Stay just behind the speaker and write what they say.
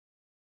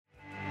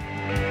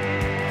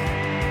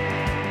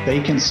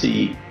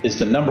Vacancy is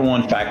the number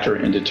one factor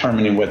in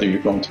determining whether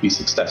you're going to be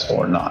successful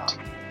or not.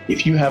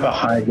 If you have a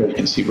high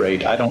vacancy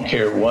rate, I don't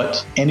care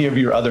what any of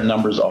your other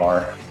numbers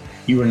are,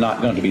 you are not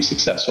going to be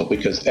successful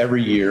because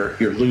every year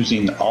you're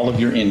losing all of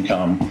your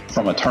income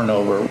from a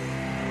turnover.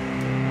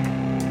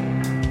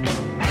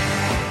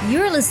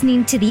 You're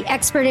listening to the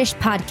Expertish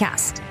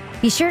podcast.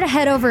 Be sure to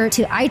head over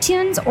to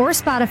iTunes or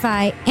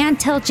Spotify and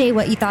tell Jay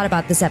what you thought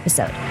about this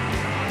episode.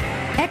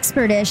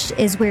 Expertish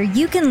is where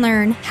you can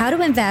learn how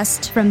to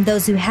invest from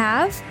those who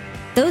have,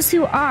 those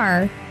who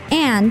are,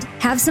 and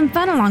have some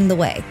fun along the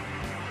way.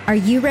 Are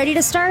you ready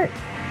to start?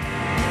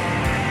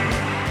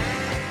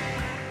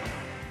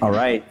 All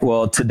right.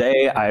 Well,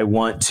 today I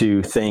want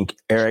to thank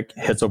Eric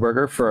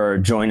Hitzelberger for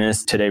joining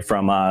us today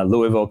from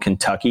Louisville,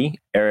 Kentucky.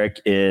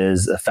 Eric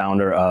is the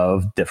founder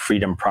of the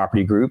Freedom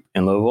Property Group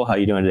in Louisville. How are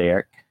you doing today,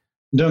 Eric?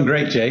 Doing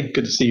great, Jay.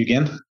 Good to see you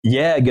again.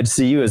 Yeah, good to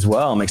see you as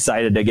well. I'm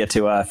excited to get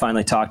to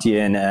finally talk to you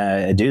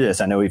and do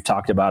this. I know we've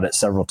talked about it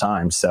several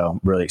times, so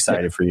I'm really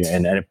excited for you.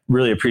 And I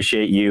really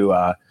appreciate you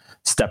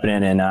stepping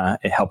in and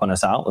helping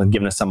us out and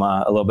giving us some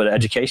a little bit of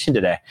education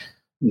today.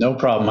 No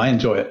problem. I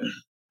enjoy it.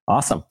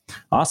 Awesome.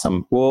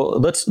 Well,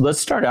 let's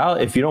start out,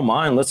 if you don't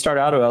mind, let's start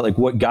out about like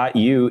what got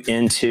you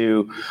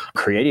into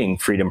creating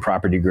Freedom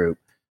Property Group.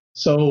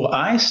 So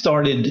I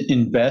started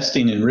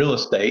investing in real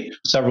estate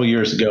several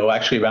years ago,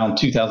 actually around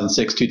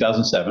 2006,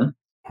 2007.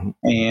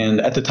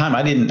 And at the time,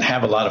 I didn't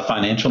have a lot of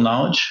financial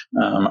knowledge.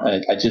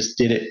 I just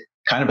did it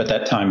kind of at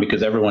that time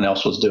because everyone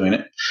else was doing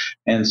it.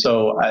 And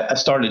so I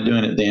started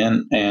doing it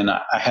then. And I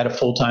had a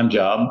full-time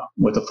job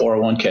with a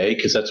 401k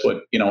because that's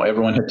what,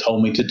 everyone had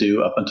told me to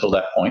do up until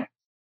that point.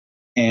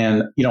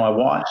 And, I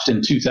watched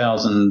in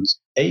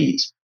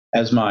 2008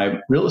 as my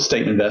real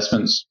estate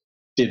investments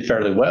did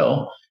fairly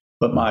well,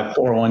 but my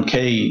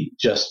 401k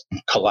just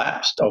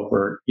collapsed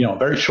over, a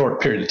very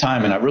short period of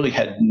time. And I really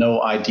had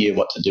no idea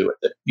what to do with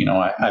it.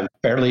 I'm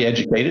fairly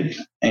educated,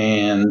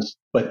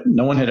 but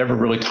no one had ever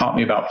really taught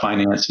me about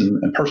finance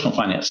and personal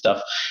finance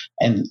stuff.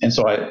 And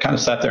so I kind of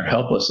sat there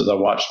helpless as I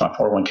watched my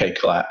 401k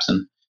collapse.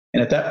 And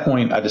at that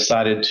point, I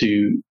decided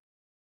to,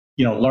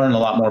 learn a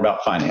lot more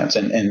about finance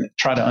and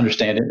try to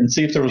understand it and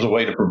see if there was a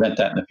way to prevent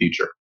that in the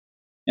future.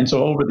 And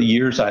so over the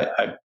years, I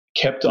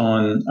kept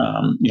on,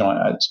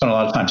 I spent a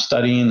lot of time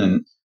studying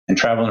and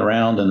traveling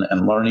around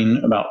and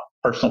learning about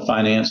personal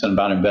finance and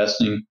about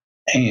investing,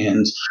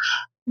 and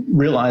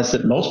realized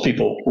that most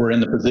people were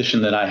in the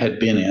position that I had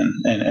been in.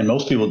 And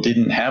most people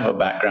didn't have a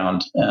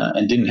background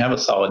and didn't have a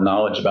solid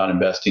knowledge about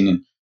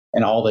investing.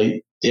 And all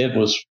they did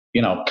was,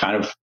 kind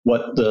of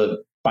what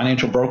the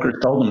financial brokers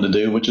told them to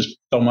do, which is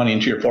throw money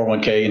into your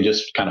 401k and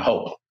just kind of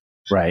hope.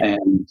 Right.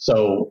 And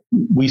so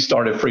we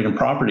started Freedom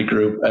Property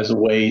Group as a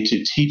way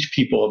to teach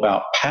people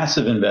about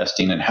passive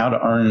investing and how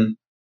to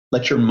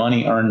let your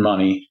money earn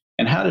money,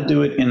 and how to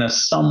do it in a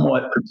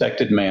somewhat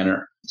protected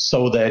manner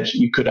so that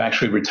you could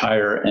actually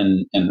retire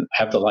and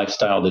have the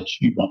lifestyle that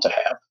you want to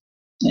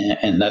have.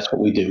 And that's what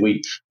we do.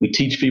 We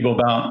teach people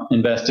about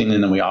investing,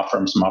 and then we offer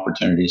them some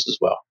opportunities as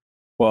well.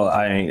 Well,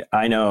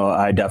 I know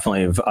I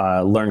definitely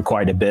have learned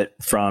quite a bit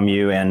from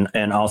you,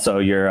 and also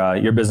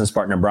your business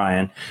partner,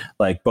 Brian.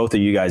 Like, both of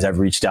you guys I've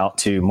reached out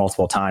to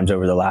multiple times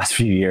over the last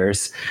few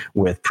years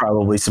with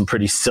probably some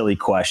pretty silly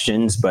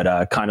questions,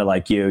 but kind of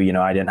like you,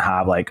 I didn't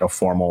have like a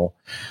formal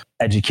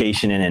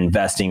education in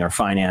investing or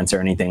finance or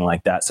anything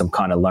like that. So I'm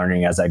kind of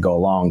learning as I go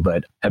along,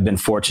 but have been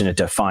fortunate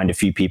to find a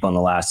few people in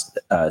the last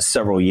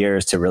several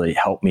years to really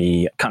help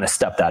me kind of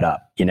step that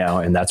up,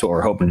 and that's what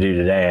we're hoping to do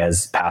today,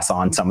 is pass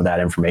on some of that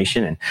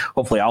information, and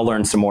hopefully I'll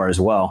learn some more as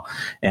well,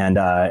 and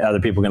other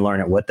people can learn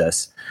it with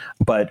us.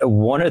 But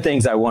one of the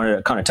things I wanted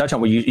to kind of touch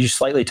on, what you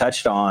slightly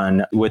touched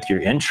on with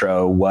your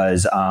intro,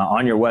 was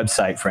on your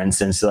website, for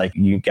instance, like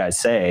you guys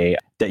say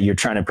that you're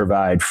trying to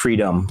provide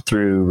freedom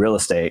through real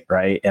estate,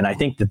 right? And I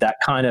think that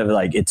kind of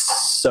like, it's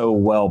so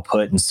well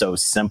put and so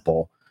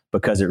simple,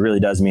 because it really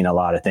does mean a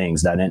lot of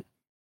things, doesn't it?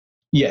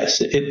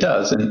 Yes, it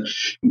does. And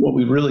what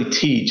we really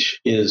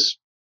teach is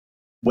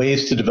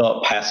ways to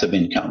develop passive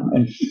income.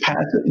 And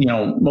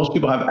passive, most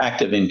people have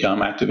active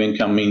income. Active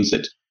income means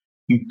that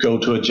you go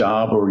to a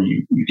job, or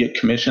you get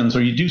commissions,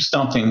 or you do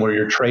something where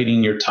you're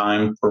trading your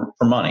time for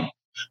money.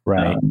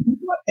 Right.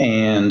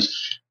 And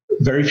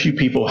very few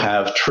people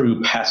have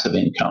true passive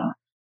income.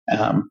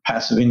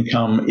 Passive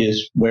income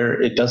is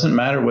where it doesn't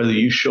matter whether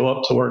you show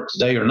up to work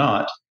today or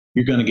not,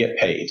 you're going to get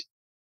paid.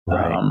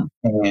 Right.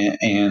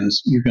 And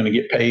you're going to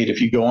get paid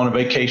if you go on a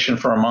vacation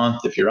for a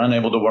month, if you're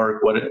unable to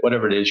work,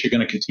 whatever it is, you're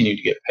going to continue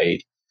to get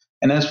paid.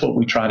 And that's what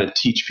we try to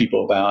teach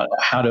people about,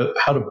 how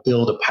to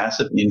build a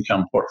passive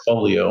income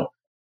portfolio.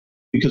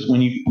 Because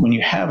when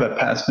you have a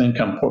passive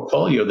income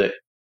portfolio that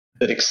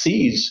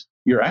exceeds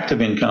your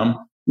active income,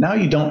 now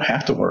you don't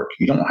have to work.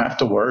 You don't have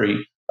to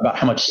worry about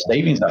how much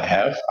savings I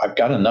have. I've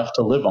got enough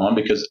to live on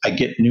because I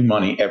get new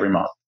money every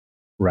month.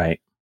 Right.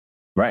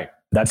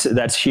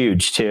 That's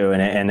huge too.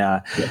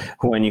 And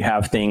when you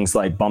have things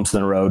like bumps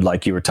in the road,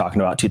 like you were talking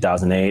about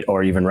 2008,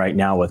 or even right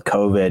now with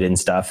COVID and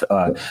stuff,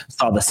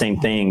 saw the same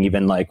thing,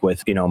 even like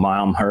with,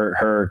 Mom,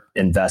 her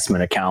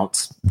investment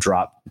accounts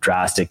dropped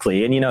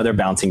drastically, and, they're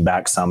bouncing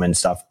back some and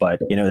stuff,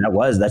 but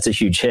that's a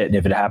huge hit. And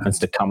if it happens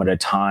to come at a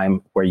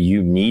time where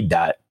you need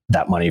that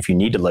money, if you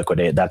need to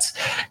liquidate,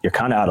 you're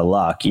kind of out of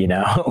luck,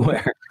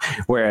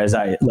 whereas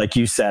like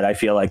you said, I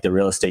feel like the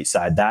real estate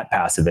side, that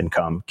passive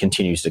income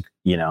continues to,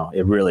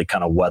 it really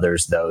kind of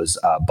weathers those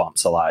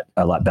bumps a lot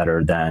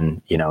better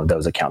than,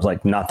 those accounts.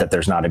 Like, not that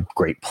there's not a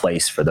great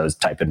place for those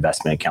type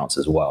investment accounts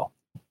as well.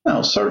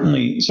 No,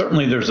 certainly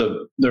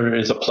there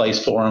is a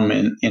place for them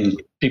in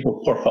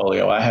people's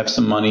portfolio. I have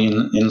some money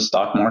in the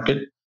stock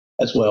market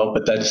as well,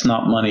 but that's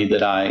not money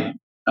that I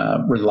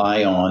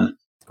rely on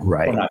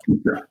for my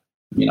future.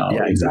 Yeah,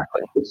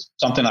 exactly. It's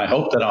something I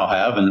hope that I'll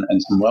have and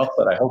some wealth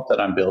that I hope that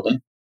I'm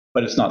building,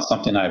 but it's not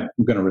something I'm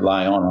going to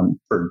rely on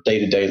for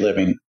day-to-day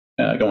living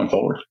going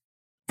forward.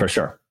 For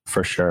sure.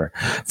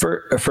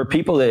 For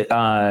people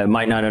that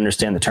might not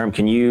understand the term,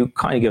 can you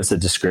kind of give us a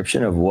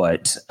description of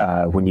what,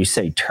 when you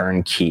say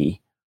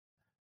turnkey,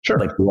 sure,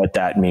 like what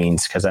that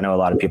means? Because I know a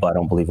lot of people, I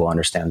don't believe, will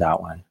understand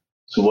that one.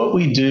 So what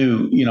we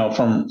do,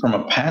 from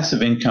a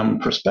passive income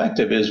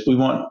perspective is we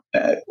want,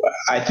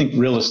 I think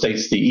real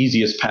estate's the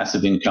easiest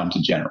passive income to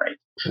generate.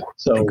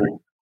 So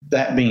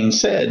that being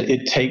said,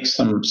 it takes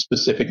some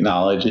specific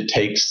knowledge, it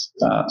takes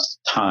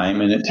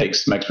time, and it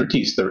takes some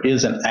expertise. There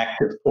is an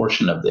active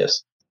portion of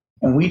this.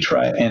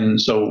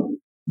 And so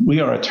we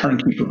are a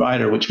turnkey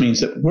provider, which means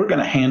that we're going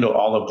to handle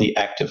all of the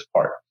active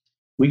part.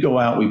 We go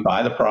out, we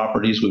buy the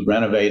properties, we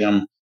renovate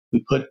them,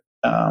 we put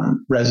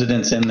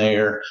residents in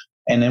there,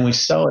 and then we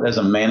sell it as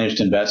a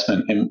managed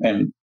investment,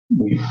 and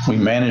we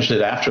manage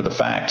it after the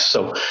fact.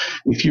 So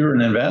if you're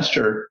an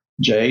investor,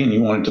 Jay, and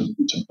you wanted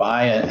to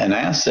buy an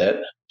asset,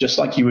 just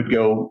like you would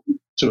go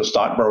to a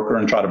stockbroker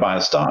and try to buy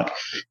a stock,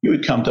 you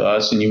would come to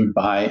us and you would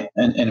buy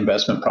an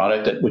investment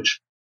product, which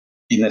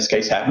in this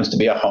case happens to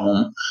be a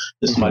home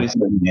that somebody's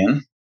living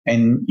in,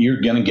 and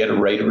you're going to get a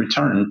rate of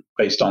return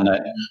based on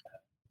that,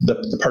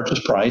 the purchase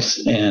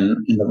price and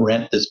the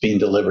rent that's being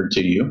delivered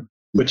to you.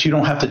 But you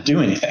don't have to do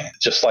anything.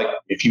 Just like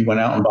if you went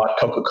out and bought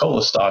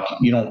Coca-Cola stock,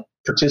 you don't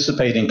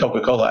participate in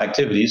Coca-Cola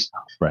activities.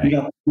 Right. You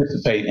don't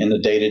participate in the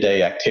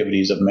day-to-day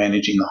activities of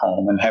managing the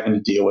home and having to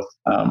deal with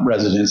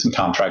residents and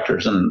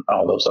contractors and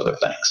all those other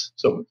things.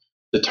 So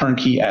the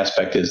turnkey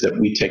aspect is that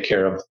we take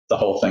care of the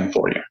whole thing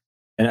for you.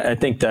 And I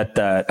think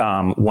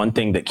that one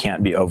thing that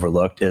can't be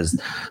overlooked is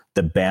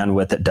the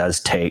bandwidth it does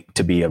take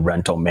to be a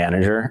rental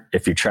manager.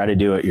 If you try to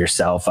do it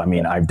yourself, I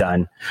mean, I've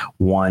done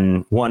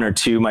one or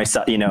two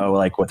myself,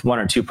 like with one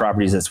or two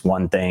properties, it's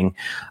one thing.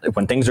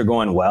 When things are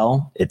going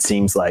well, it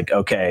seems like,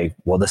 okay,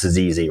 well, this is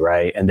easy,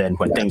 right? And then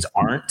when things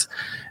aren't,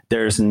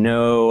 there's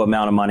no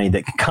amount of money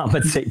that can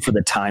compensate for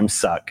the time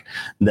suck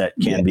that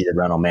can be the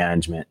rental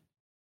management.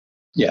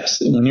 Yes.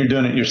 When you're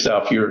doing it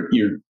yourself, you're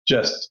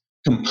just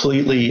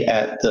completely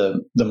at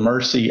the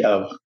mercy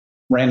of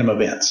random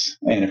events.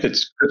 And if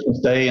it's Christmas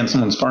Day and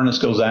someone's furnace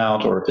goes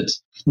out, or if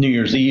it's New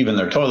Year's Eve and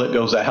their toilet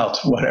goes out,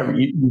 whatever,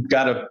 you've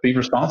got to be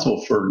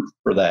responsible for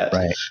that.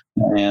 Right.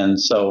 And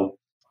so,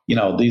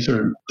 these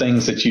are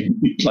things that you,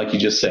 like you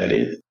just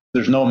said,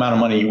 there's no amount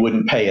of money you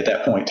wouldn't pay at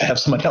that point to have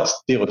somebody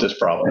else deal with this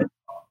problem.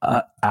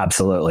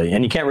 Absolutely.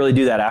 And you can't really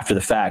do that after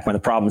the fact. When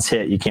the problem's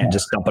hit, you can't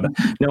just dump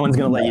it. No one's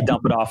going to let you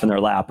dump it off in their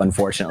lap,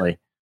 unfortunately.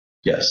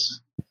 Yes.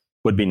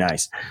 Would be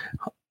nice.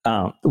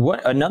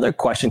 What another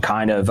question,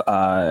 kind of,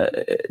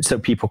 so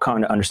people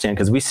kind of understand,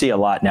 because we see a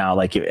lot now,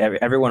 like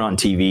everyone on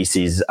TV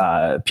sees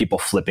people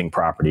flipping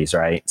properties,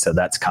 right? So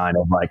that's kind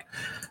of like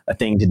a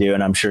thing to do.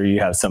 And I'm sure you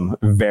have some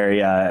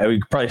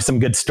probably some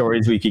good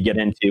stories we could get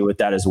into with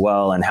that as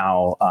well, and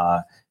how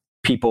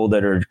people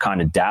that are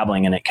kind of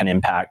dabbling in it can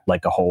impact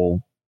like a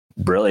whole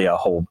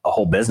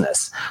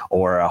business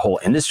or a whole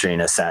industry in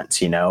a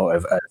sense,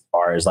 as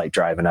far as like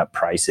driving up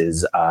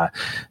prices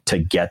to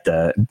get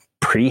the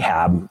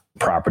prehab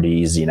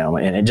properties,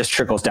 and it just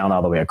trickles down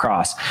all the way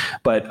across.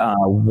 But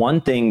one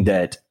thing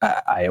that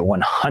I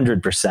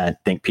 100%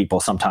 think people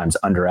sometimes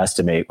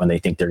underestimate when they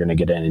think they're going to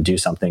get in and do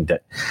something,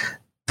 that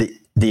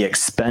the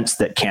expense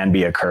that can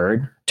be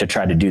incurred to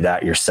try to do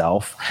that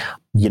yourself,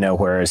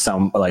 whereas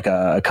some, like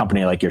a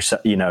company like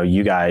yourself,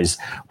 you guys,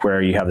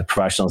 where you have the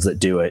professionals that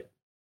do it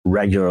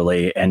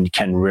regularly and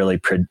can really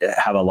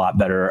have a lot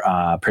better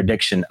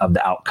prediction of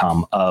the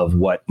outcome of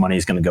what money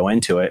is going to go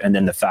into it. And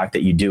then the fact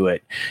that you do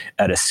it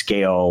at a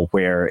scale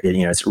where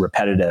it's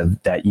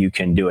repetitive, that you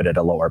can do it at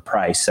a lower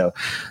price. So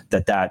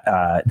that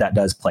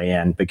does play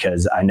in,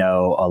 because I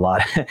know a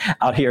lot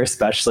out here,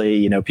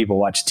 especially, people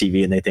watch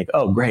TV and they think,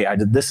 oh, great,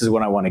 this is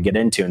what I want to get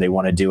into. And they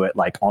want to do it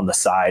like on the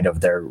side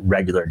of their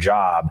regular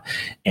job.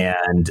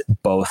 And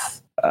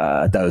both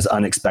those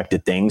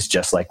unexpected things,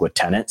 just like with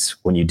tenants,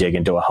 when you dig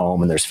into a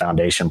home and there's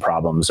foundation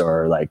problems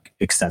or like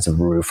extensive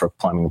roof or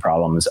plumbing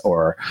problems,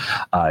 or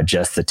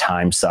just the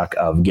time suck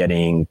of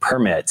getting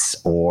permits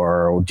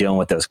or dealing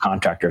with those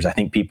contractors. I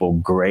think people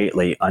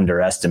greatly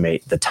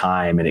underestimate the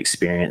time and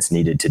experience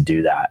needed to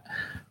do that.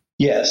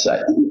 Yes, I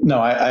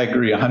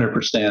agree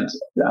 100%.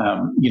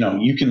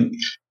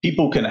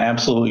 People can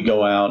absolutely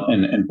go out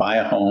and buy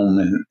a home,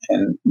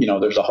 and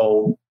there's a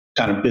whole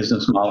kind of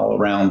business model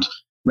around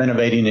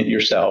renovating it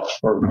yourself,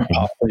 or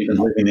possibly even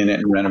living in it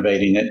and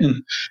renovating it.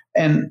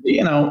 And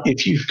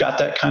if you've got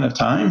that kind of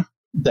time,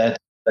 that's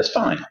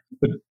fine.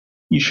 But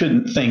you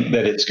shouldn't think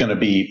that it's going to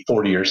be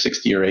 40 or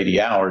 60 or 80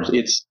 hours.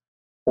 It's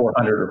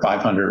 400 or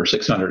 500 or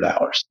 600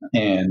 hours.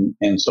 And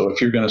so if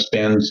you're going to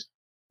spend,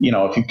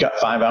 if you've got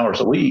 5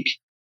 hours a week,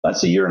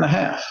 that's a year and a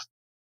half.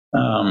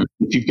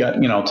 If you've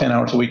got, 10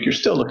 hours a week, you're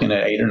still looking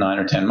at 8 or 9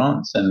 or 10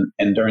 months.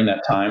 And during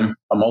that time,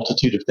 a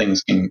multitude of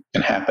things can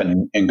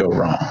happen and go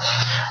wrong.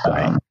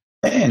 Right.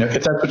 And if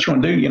that's what you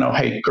want to do,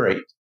 hey, great.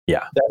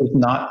 Yeah. That is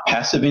not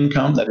passive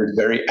income. That is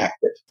very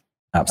active.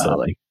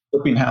 Absolutely.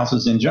 Flipping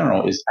houses in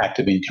general is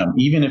active income.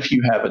 Even if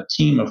you have a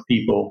team of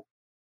people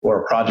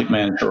or a project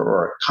manager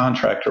or a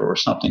contractor or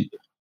something,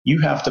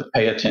 you have to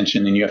pay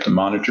attention and you have to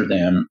monitor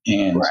them.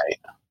 And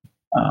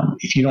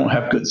if you don't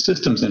have good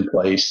systems in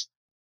place,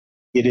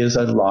 it is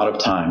a lot of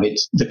time.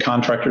 The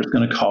contractor is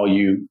going to call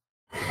you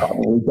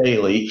probably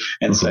daily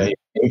and say,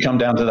 "Can you come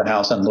down to the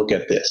house and look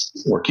at this?"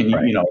 Or can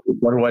you,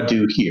 what do I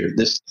do here?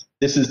 This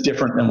is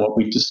different than what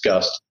we've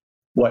discussed.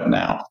 What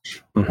now?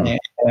 And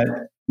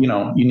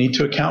you need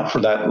to account for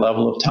that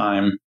level of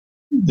time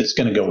that's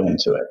going to go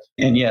into it.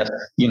 And yes,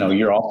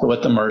 you're also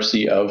at the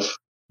mercy of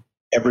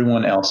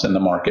everyone else in the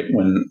market.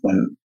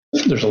 When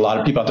there's a lot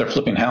of people out there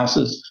flipping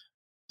houses,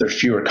 there's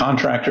fewer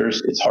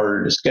contractors. It's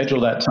harder to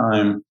schedule that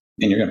time,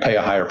 and you're going to pay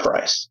a higher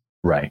price.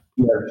 Right.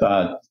 We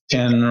have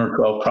 10 or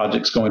 12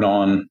 projects going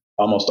on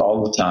almost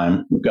all the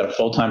time. We've got a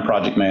full-time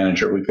project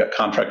manager. We've got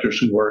contractors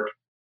who work,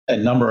 a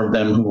number of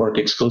them who work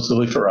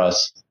exclusively for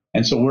us.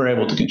 And so we're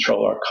able to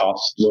control our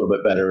costs a little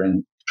bit better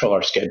and control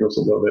our schedules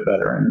a little bit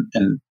better.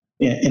 And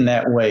in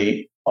that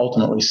way,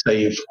 ultimately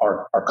save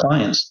our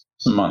clients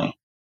some money.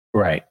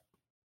 Right.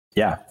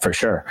 Yeah, for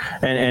sure.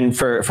 And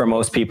for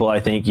most people, I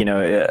think,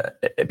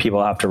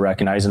 people have to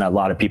recognize, and a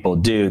lot of people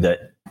do,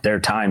 that their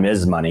time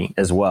is money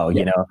as well.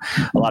 Yeah.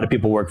 A lot of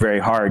people work very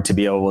hard to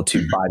be able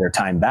to buy their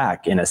time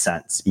back, in a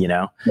sense,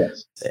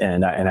 Yes.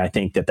 And I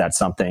think that that's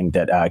something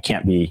that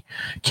can't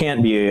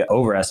be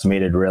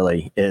overestimated,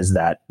 really, is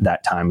that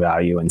time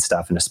value and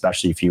stuff. And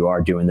especially if you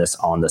are doing this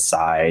on the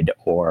side,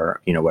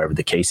 or, whatever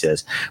the case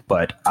is.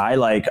 But I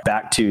like,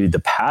 back to the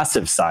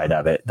passive side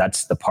of it.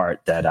 That's the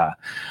part that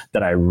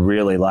I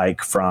really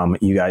like from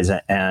you guys.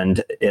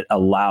 And it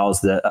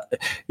allows with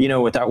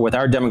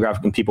our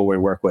demographic and people we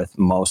work with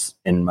most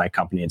in my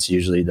company, it's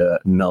usually the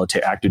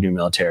military, active duty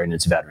military, and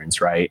it's veterans,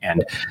 right?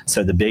 And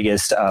so the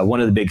biggest, one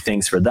of the big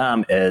things for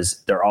them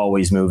is they're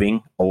always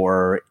moving,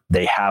 or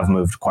they have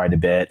moved quite a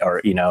bit,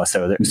 or,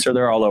 so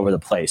they're all over the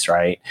place,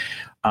 right?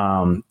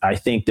 I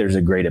think there's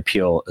a great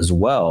appeal as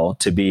well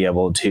to be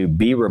able to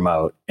be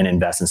remote and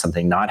invest in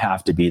something, not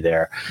have to be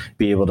there,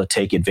 be able to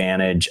take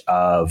advantage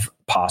of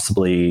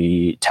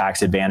possibly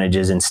tax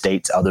advantages in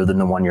states other than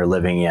the one you're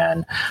living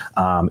in,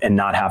 and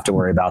not have to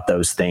worry about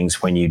those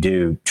things when you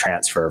do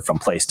transfer from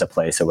place to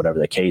place, or whatever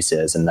the case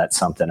is. And that's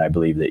something I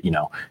believe that,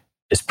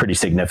 is pretty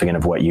significant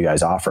of what you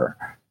guys offer.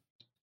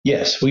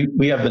 Yes,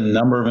 we have a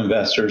number of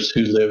investors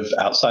who live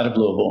outside of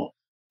Louisville.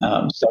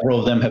 Several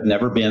of them have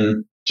never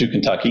been to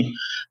Kentucky.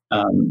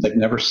 They've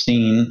never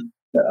seen,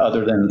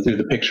 other than through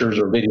the pictures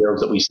or videos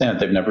that we sent,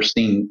 they've never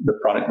seen the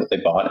product that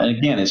they bought. And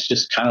again, it's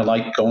just kind of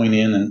like going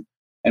in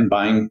and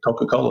buying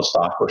Coca-Cola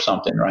stock or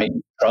something, right?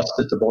 You trust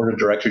that the board of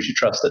directors, you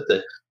trust that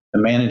the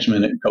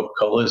management at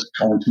Coca-Cola is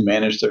going to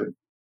manage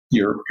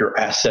your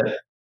asset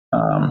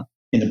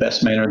in the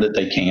best manner that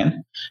they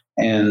can.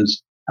 And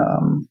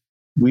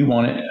we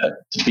want it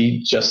to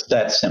be just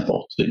that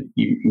simple. So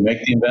you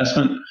make the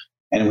investment,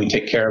 and we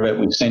take care of it.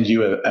 We send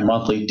you a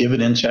monthly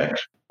dividend check,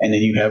 and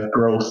then you have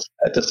growth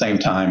at the same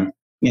time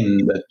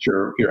in that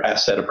your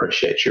asset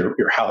appreciates,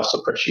 your house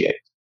appreciates.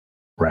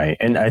 Right.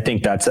 And I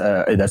think that's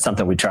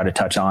something we try to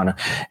touch on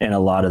in a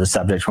lot of the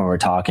subjects when we're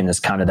talking, is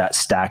kind of that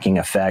stacking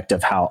effect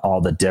of how all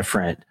the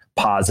different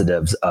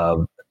positives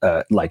of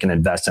like an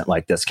investment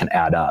like this can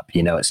add up.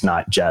 It's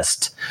not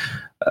just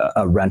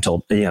a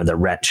rental, the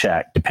rent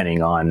check,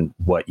 depending on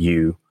what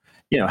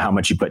how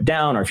much you put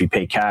down, or if you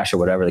pay cash, or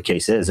whatever the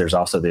case is. There's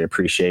also the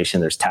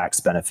appreciation, there's tax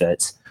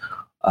benefits,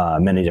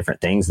 many different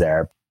things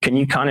there. Can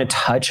you kind of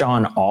touch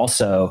on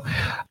also,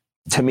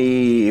 to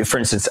me, for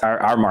instance,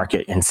 our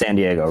market in San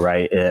Diego,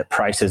 right?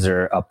 Prices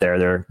are up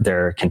there.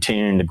 They're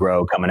continuing to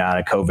grow coming out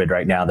of COVID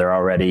right now. They're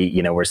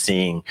already, we're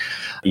seeing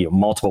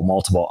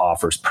multiple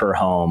offers per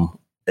home.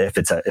 If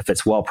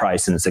it's well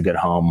priced and it's a good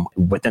home,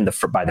 by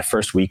the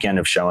first weekend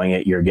of showing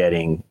it, you're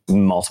getting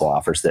multiple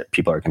offers that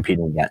people are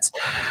competing against.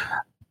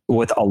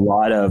 With a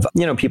lot of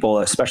people,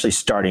 especially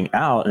starting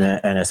out,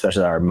 and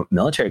especially our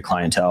military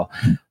clientele,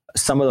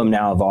 some of them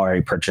now have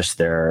already purchased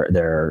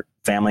their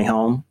family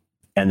home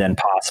and then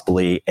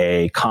possibly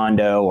a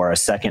condo or a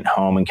second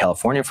home in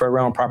California for a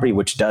rental property,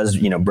 which does,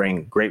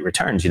 bring great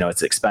returns.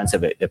 It's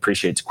expensive. It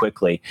appreciates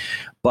quickly,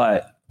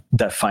 but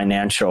the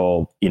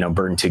financial,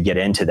 burden to get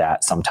into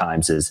that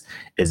sometimes is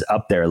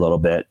up there a little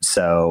bit.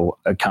 So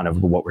kind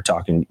of what we're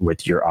talking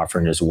with your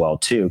offering as well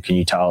too. Can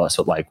you tell us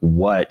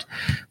what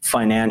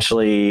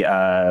financially,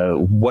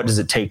 what does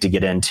it take to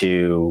get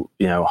into,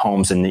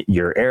 homes in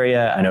your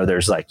area? I know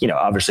there's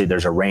obviously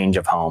there's a range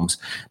of homes,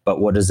 but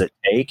what does it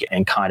take,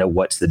 and kind of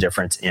what's the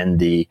difference in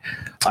the,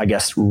 I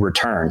guess,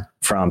 return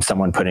from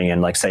someone putting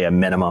in, say, a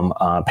minimum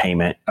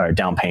payment or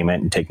down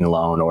payment and taking a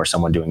loan, or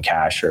someone doing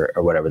cash or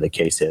whatever the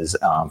case is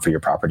for your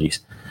properties?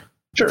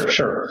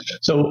 Sure.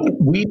 So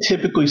we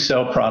typically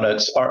sell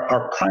products.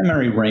 Our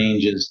primary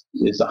range is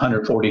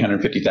 $140,000,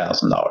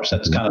 $150,000.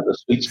 That's kind of the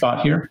sweet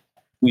spot here.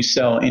 We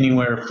sell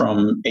anywhere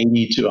from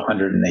 80 to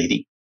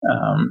 180.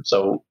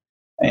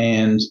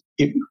 And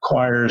it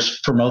requires,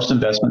 for most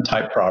investment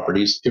type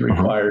properties, it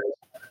requires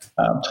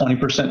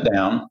 20%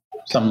 down.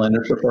 Some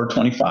lenders prefer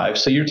 25.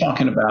 So you're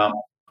talking about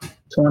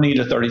 $20,000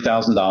 to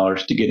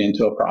 $30,000 to get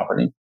into a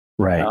property.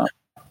 Right.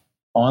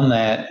 On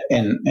that,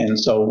 and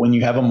so when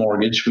you have a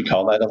mortgage, we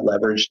call that a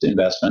leveraged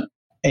investment.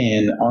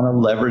 And on a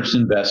leveraged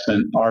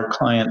investment, our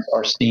clients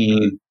are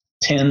seeing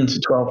 10 to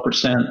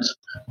 12%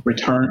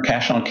 return,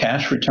 cash on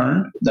cash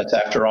return. That's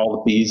after all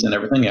the fees and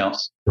everything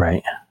else.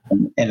 Right.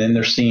 And then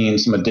they're seeing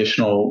some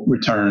additional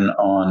return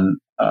on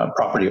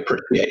property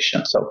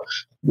appreciation. So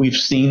we've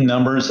seen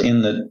numbers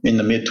in the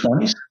mid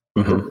 20s.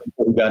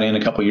 We got in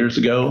a couple of years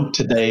ago.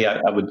 Today,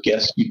 I would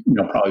guess,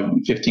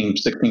 probably 15,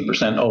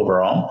 16%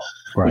 overall,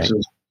 right,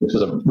 which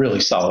is a really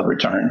solid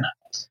return.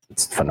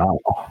 It's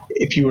phenomenal.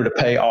 If you were to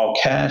pay all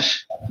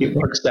cash, it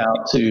works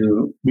out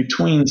to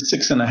between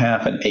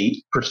 6.5% and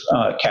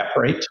 8% cap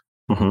rate.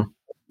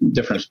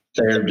 Difference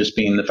there just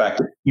being the fact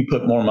that you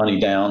put more money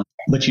down,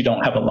 but you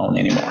don't have a loan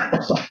anymore.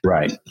 So.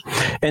 Right.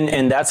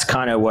 And that's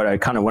kind of what I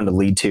kind of wanted to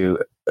lead to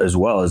as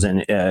well, is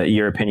in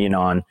your opinion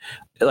on,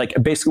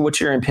 basically what's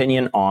your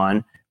opinion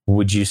on,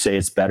 would you say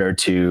it's better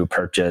to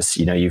purchase,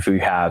 if you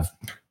have,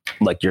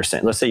 like you're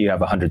saying, let's say you have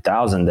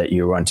 100,000 that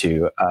you want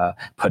to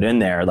put in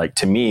there.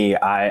 To me,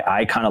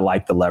 I kind of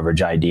like the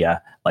leverage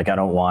idea. I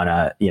don't want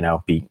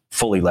to, be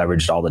fully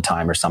leveraged all the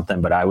time or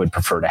something, but I would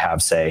prefer to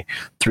have, say,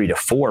 3 to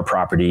 4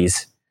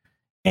 properties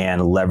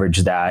and leverage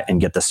that and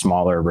get the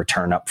smaller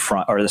return up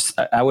front, or this,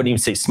 I wouldn't even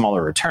say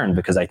smaller return,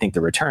 because I think the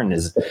return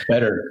is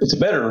better. It's a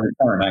better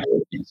return,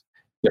 actually.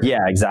 Yeah,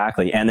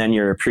 exactly. And then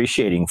you're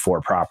appreciating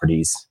 4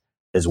 properties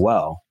as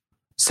well.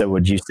 So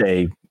would you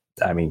say,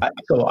 I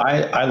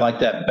like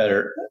that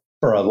better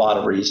for a lot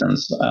of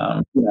reasons.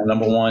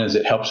 Number one is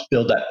it helps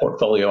build that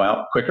portfolio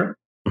out quicker.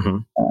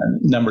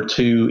 Number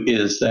 2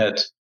 is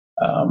that,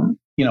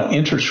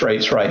 interest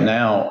rates right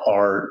now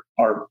are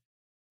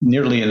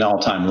nearly an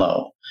all-time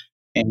low.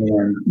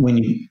 And when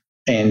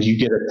you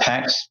get a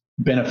tax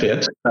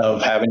benefit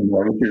of having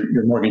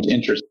your mortgage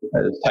interest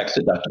is tax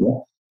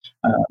deductible.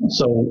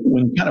 So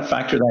when you kind of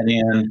factor that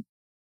in,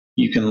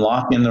 you can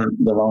lock in the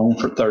loan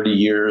for 30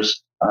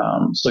 years.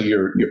 So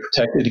you're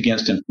protected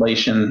against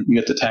inflation. You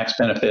get the tax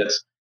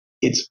benefits.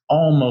 It's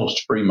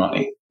almost free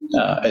money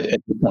at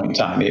this point in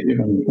time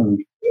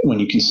when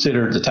you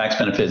consider the tax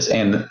benefits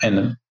and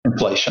the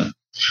inflation.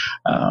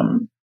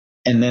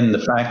 And then the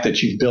fact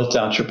that you've built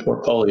out your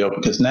portfolio,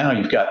 because now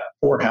you've got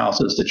 4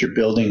 houses that you're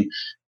building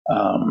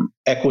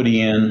equity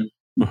in,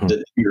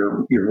 that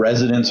your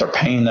residents are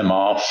paying them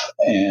off.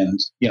 And,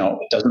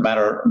 it doesn't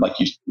matter, like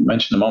you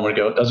mentioned a moment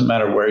ago, it doesn't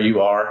matter where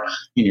you are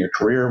in your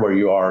career, where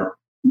you are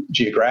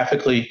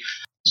geographically,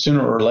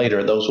 sooner or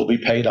later, those will be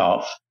paid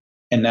off.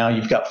 And now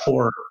you've got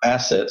 4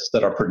 assets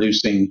that are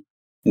producing,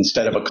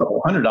 instead of a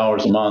couple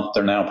 $100 a month,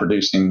 they're now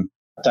producing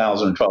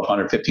 $1,000,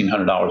 $1,200,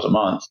 $1,500 a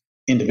month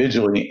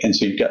individually. And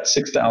so you've got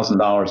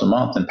 $6,000 a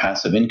month in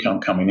passive income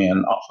coming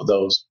in off of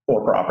those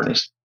 4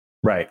 properties.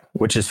 Right.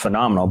 Which is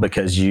phenomenal,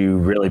 because you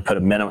really put a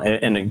minimum,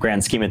 in the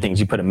grand scheme of things,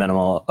 you put a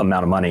minimal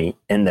amount of money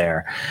in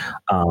there.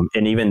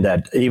 And even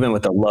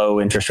with the low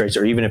interest rates,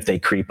 or even if they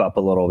creep up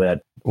a little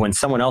bit, when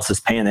someone else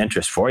is paying the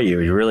interest for you,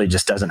 it really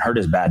just doesn't hurt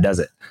as bad, does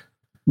it?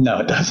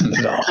 No, it doesn't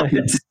at all.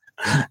 It's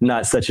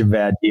not such a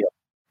bad deal.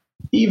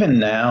 Even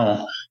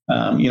now,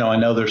 I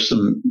know there's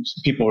some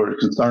people who are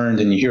concerned,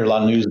 and you hear a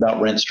lot of news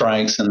about rent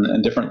strikes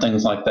and different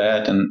things like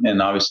that,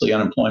 and obviously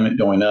unemployment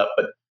going up.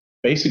 But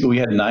basically, we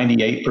had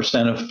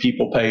 98% of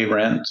people pay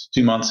rent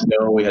 2 months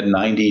ago. We had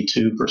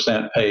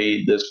 92%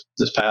 paid this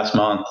past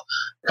month,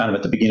 kind of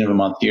at the beginning of the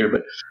month here.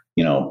 But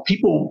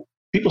people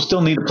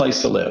still need a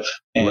place to live,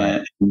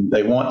 and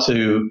they want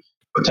to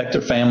protect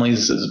their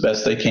families as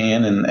best they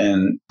can.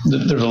 And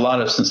there's a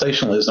lot of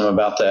sensationalism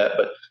about that.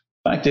 But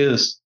the fact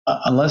is,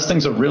 unless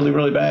things are really,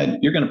 really bad,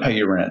 you're going to pay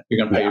your rent. You're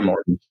going to pay your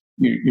mortgage.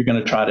 You're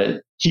going to try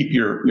to keep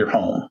your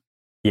home.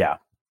 Yeah.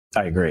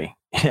 I agree.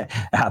 Yeah,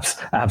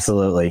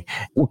 absolutely.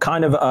 Well,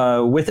 kind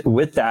of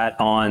with that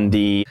on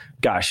the,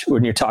 gosh,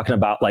 when you're talking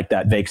about like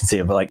that vacancy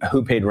of like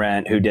who paid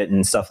rent, who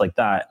didn't, stuff like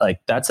that, like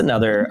that's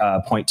another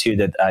point too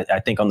that I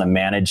think on the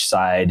managed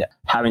side,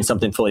 having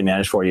something fully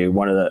managed for you,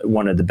 one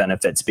of the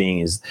benefits being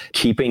is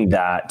keeping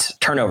that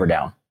turnover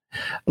down.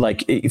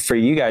 Like for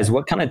you guys,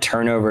 what kind of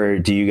turnover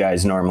do you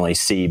guys normally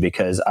see?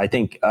 Because I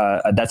think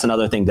that's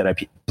another thing that I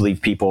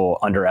believe people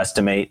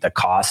underestimate, the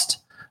cost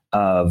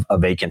of a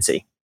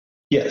vacancy.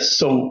 Yes.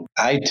 So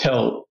I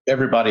tell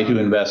everybody who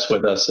invests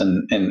with us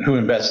and who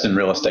invests in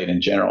real estate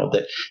in general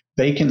that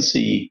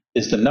vacancy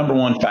is the number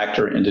one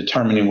factor in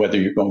determining whether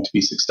you're going to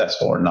be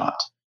successful or not.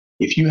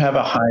 If you have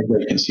a high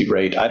vacancy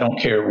rate, I don't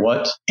care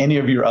what any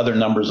of your other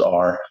numbers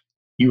are,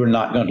 you are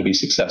not going to be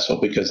successful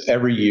because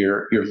every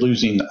year you're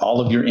losing all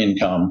of your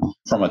income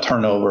from a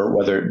turnover,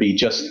 whether it be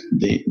just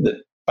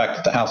the fact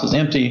that the house is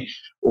empty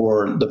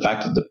or the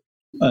fact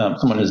that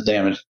someone has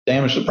damaged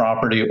the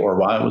property, or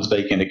while it was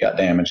vacant, it got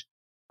damaged.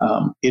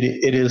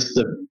 It is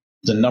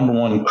the number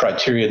one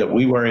criteria that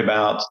we worry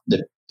about,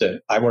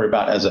 that I worry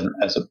about as an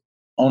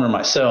owner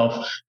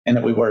myself, and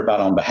that we worry about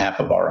on behalf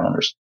of our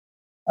owners.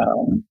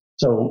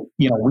 So,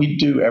 we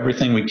do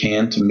everything we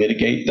can to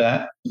mitigate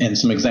that. And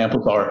some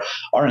examples are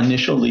our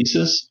initial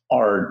leases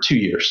are 2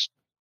 years.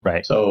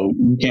 Right. So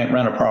you can't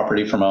rent a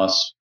property from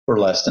us for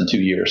less than 2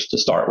 years to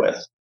start with.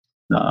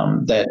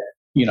 That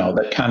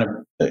kind of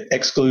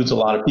excludes a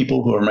lot of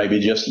people who are maybe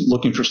just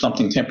looking for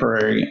something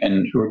temporary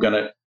and who are going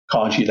to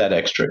cause you that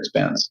extra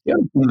expense. The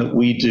other thing that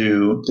we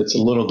do that's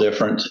a little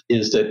different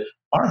is that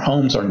our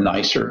homes are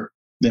nicer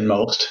than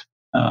most,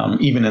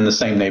 even in the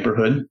same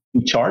neighborhood.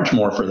 We charge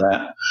more for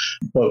that,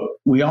 but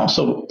we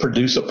also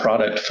produce a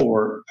product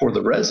for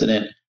the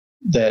resident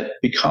that,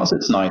 because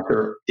it's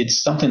nicer,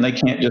 it's something they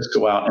can't just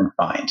go out and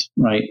find,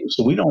 right?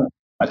 So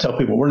I tell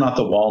people we're not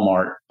the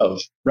Walmart of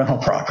rental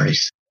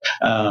properties.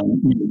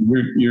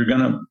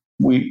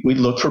 We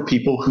look for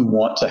people who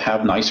want to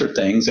have nicer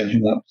things and who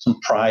want some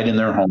pride in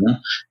their home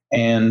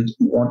and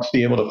want to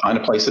be able to find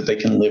a place that they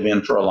can live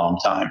in for a long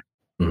time.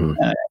 Mm-hmm.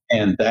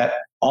 And that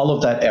all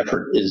of that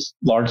effort is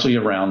largely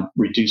around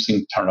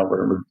reducing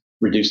turnover,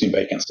 reducing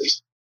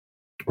vacancies.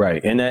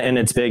 Right. And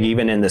it's big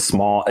even in the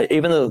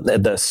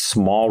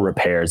small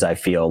repairs. I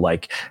feel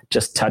like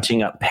just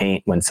touching up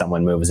paint when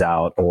someone moves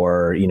out,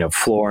 or,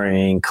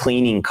 flooring,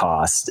 cleaning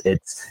costs,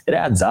 it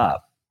adds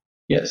up.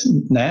 Yes.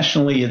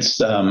 Nationally, it's,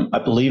 I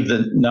believe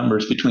the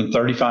numbers between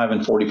 $3,500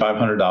 and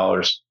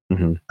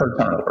 $4,500 per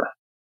turnover.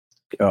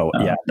 Oh,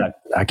 yeah.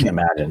 I can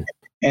imagine.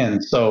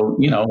 And so,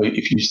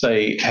 if you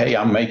say, hey,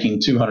 I'm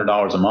making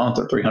 $200 a month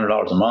or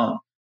 $300 a month,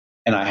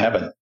 and I have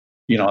it's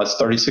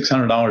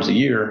 $3,600 a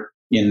year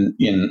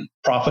in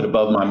profit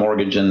above my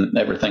mortgage and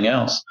everything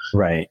else.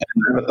 Right.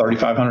 And I have a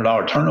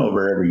 $3,500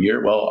 turnover every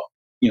year. Well,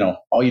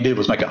 all you did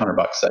was make $100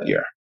 that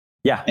year.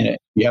 Yeah. And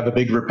you have a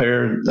big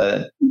repair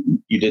that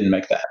you didn't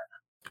make that.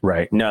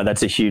 Right. No,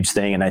 that's a huge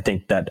thing. And I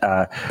think that,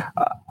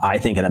 I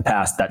think in the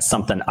past, that's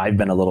something I've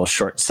been a little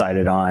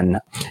short-sighted on.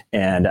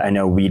 And I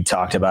know we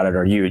talked about it,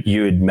 or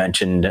you had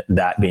mentioned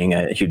that being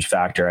a huge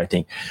factor. I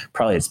think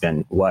probably it's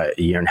been, a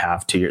year and a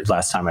half, 2 years,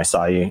 last time I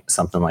saw you,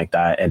 something like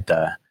that at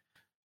the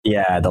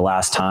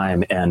last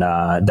time. And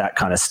that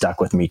kind of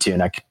stuck with me too.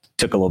 And I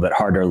took a little bit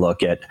harder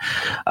look at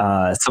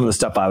some of the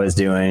stuff I was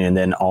doing. And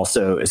then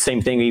also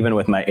same thing, even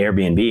with my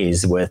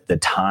Airbnbs, with the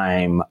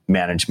time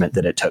management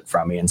that it took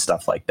from me and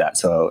stuff like that.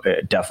 So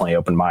it definitely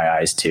opened my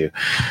eyes to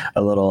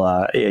a little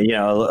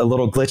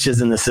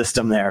glitches in the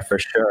system there for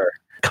sure.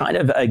 Kind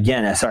of,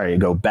 again, sorry to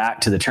go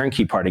back to the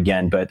turnkey part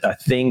again, but a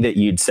thing that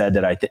you'd said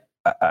that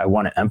I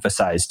want to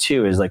emphasize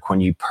too is like when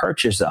you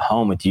purchase a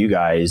home with you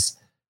guys,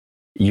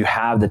 you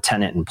have the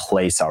tenant in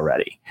place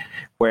already,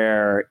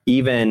 where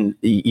even,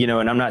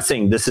 and I'm not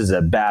saying this is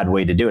a bad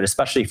way to do it,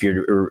 especially if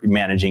you're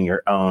managing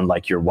your own,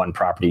 like your one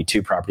property,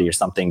 two property or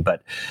something.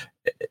 But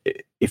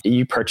if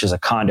you purchase a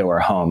condo or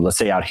a home, let's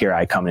say out here,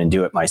 I come in and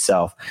do it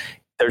myself.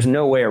 There's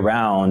no way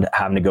around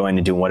having to go in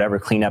and do whatever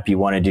cleanup you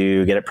want to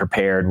do, get it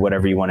prepared,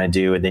 whatever you want to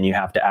do. And then you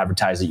have to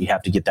advertise it. You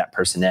have to get that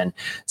person in.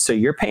 So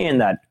you're paying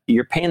that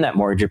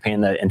mortgage, you're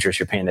paying the interest,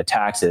 you're paying the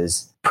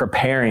taxes,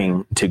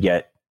 preparing to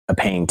get a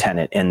paying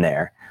tenant in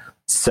there.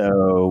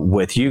 So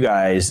with you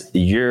guys,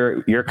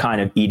 you're kind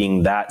of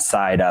eating that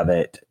side of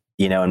it,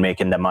 and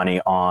making the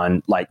money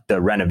on like the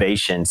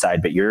renovation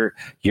side, but you're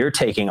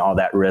taking all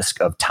that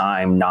risk of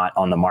time not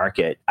on the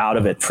market out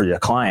of it for the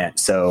client.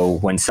 So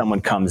when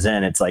someone comes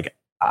in, it's like,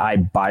 I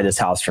buy this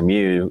house from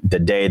you, the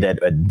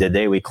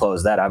day we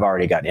close that, I've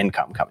already got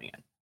income coming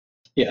in.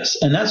 Yes.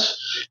 And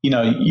that's,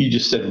 you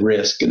just said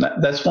risk. And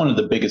that's one of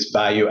the biggest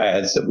value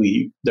adds that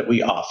we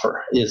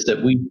offer, is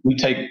that we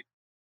take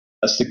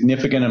a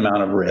significant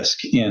amount of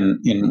risk in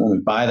when we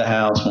buy the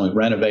house, when we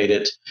renovate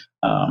it.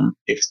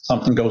 If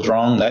something goes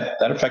wrong, that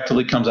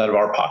effectively comes out of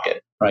our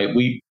pocket, right?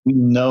 We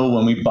know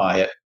when we buy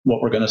it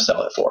what we're going to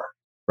sell it for.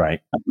 Right.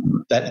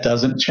 That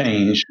doesn't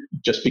change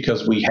just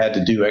because we had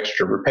to do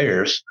extra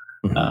repairs.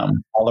 Mm-hmm.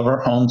 All of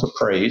our homes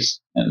appraise,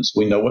 and so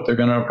we know what they're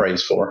going to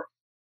appraise for.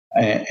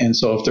 And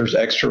so if there's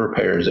extra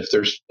repairs, if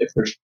there's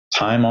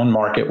time on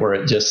market where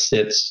it just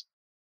sits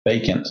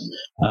vacant,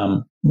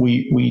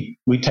 we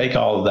take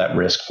all of that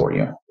risk for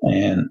you.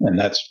 And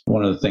that's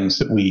one of the things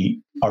that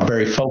we are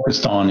very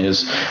focused on,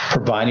 is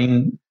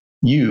providing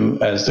you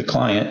as the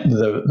client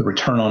the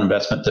return on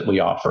investment that we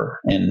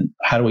offer, and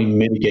how do we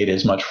mitigate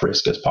as much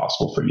risk as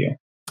possible for you.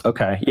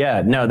 Okay.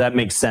 Yeah, no, that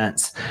makes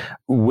sense.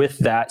 With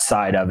that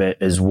side of it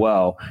as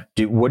well,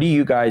 what do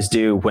you guys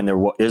do when there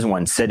is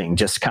one sitting,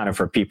 just kind of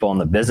for people on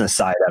the business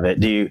side of it?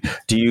 Do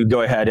you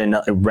go ahead and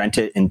rent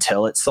it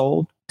until it's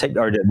sold?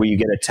 Or will you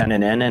get a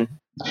tenant in?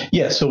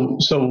 Yeah. So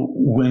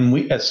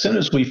as soon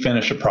as we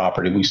finish a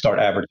property, we start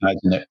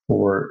advertising it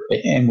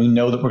and we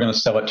know that we're going to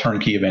sell it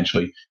turnkey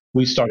eventually.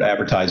 We start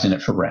advertising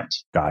it for rent.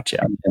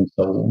 Gotcha. And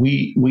so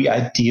we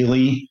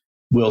ideally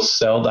will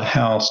sell the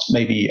house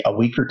maybe a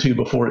week or two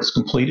before it's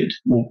completed.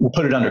 We'll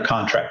put it under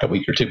contract a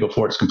week or two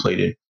before it's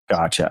completed.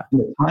 Gotcha.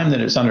 The time that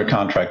it's under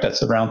contract,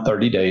 that's around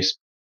 30 days.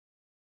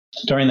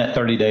 During that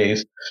 30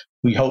 days,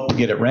 we hope to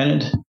get it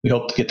rented. We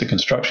hope to get the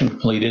construction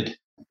completed,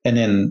 and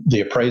then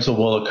the appraisal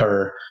will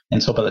occur.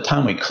 And so by the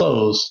time we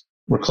close,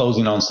 we're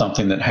closing on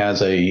something that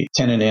has a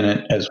tenant in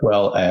it, as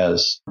well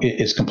as it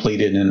is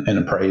completed and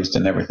appraised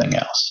and everything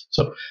else.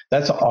 So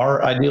that's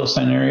our ideal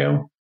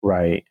scenario.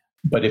 Right.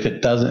 But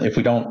if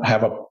we don't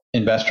have an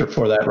investor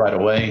for that right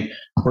away,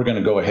 we're going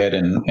to go ahead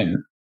and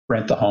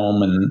rent the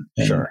home and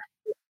sure,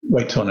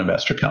 wait till an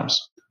investor comes.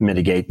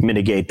 Mitigate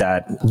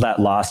that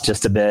loss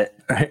just a bit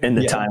in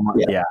the time.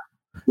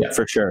 Yeah,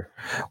 for sure.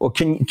 Well,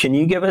 can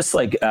you give us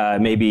like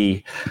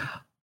maybe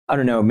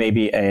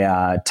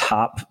a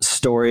top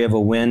story of a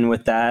win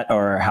with that,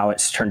 or how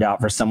it's turned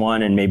out for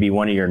someone, and maybe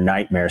one of your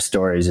nightmare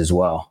stories as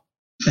well?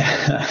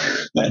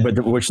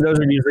 But which those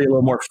are usually a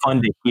little more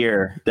fun to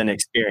hear than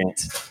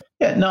experience.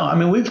 Yeah, no, I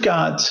mean, we've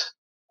got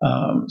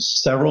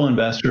several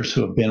investors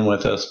who have been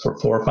with us for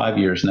 4 or 5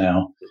 years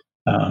now.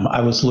 I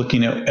was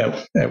looking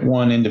at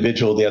one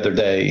individual the other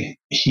day.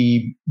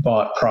 He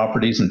bought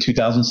properties in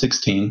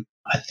 2016.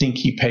 I think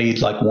he paid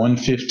like around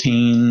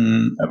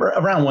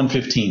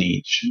 $115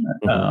 each,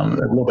 a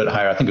little bit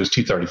higher. I think it was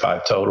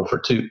 $235 total for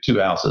two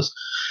houses.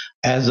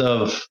 As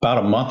of about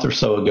a month or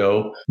so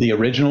ago, the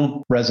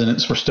original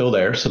residents were still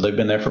there. So they've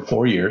been there for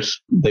 4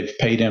 years. They've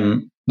paid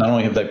him, not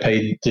only have they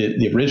paid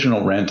the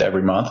original rent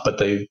every month, but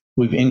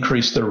we've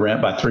increased their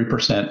rent by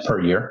 3%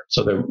 per year.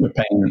 So they're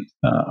paying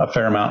a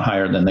fair amount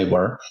higher than they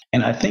were.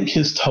 And I think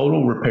his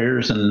total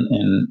repairs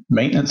and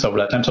maintenance over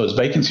that time, so his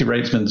vacancy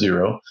rate's been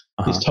zero.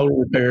 His total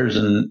repairs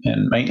and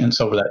maintenance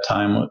over that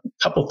time, a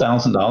couple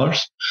 $1,000s.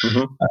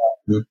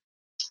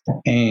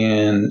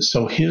 And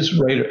so his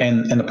rate,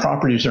 and the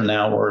properties are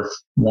now worth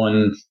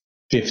 $150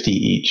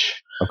 each.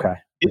 Okay.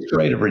 His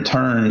rate of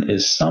return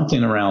is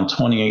something around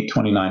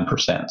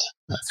 28-29%.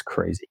 That's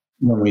crazy.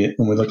 When we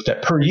looked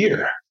at per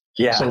year.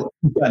 Yeah. So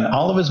he's gotten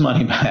all of his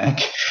money back,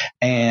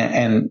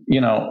 and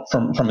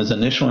from his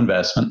initial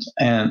investment,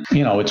 and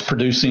it's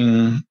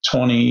producing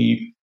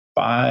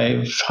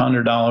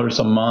 $2,500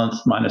 a month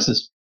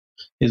minus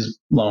his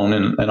loan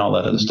and all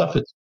that other stuff.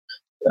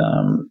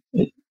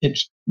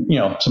 It's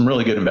some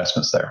really good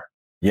investments there.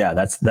 Yeah,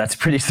 that's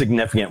pretty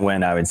significant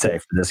win, I would say,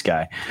 for this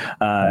guy.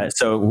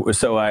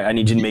 So I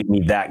need you to make me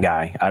that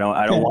guy. I don't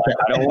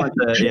want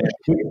the.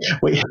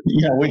 We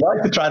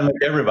like to try to make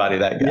everybody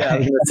that guy. Yeah, I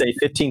was going to say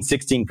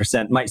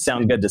 15-16% might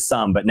sound good to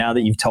some, but now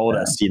that you've told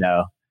us,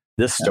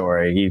 this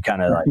story, you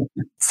kind of like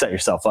set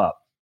yourself up.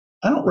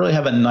 I don't really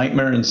have a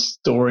nightmare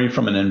story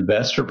from an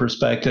investor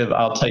perspective.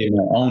 I'll tell you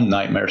my own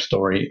nightmare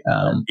story.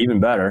 Even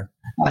better.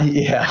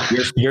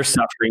 Your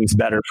suffering's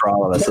better for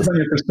all of us. From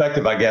your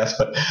perspective, I guess.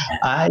 But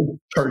I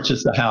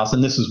purchased a house,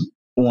 and this is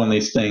one of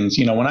these things.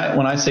 When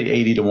I say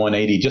 80 to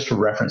 180, just for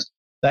reference,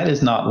 that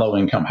is not low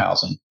income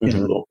housing in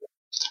Louisville.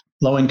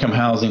 Low income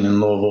housing in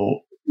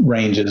Louisville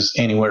ranges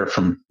anywhere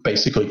from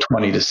basically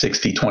 $20,000 to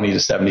 $60,000, $20,000 to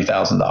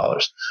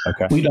 $70,000.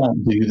 Okay. We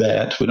don't do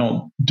that. We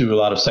don't do a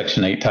lot of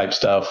Section 8 type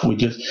stuff. We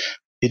just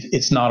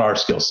it's not our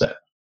skill set.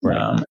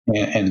 Right.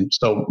 And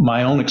so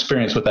my own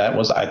experience with that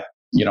was I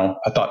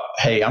thought,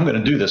 hey, I'm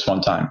going to do this one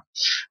time.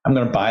 I'm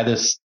going to buy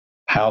this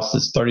house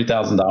that's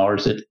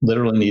 $30,000. It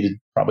literally needed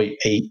probably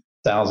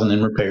 $8,000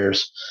 in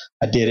repairs.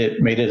 I did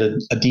it, made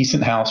it a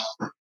decent house,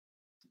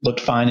 looked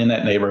fine in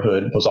that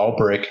neighborhood, was all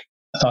brick.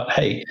 I thought,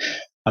 hey,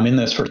 I'm in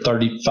this for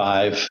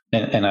 35,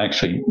 and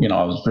actually,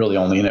 I was really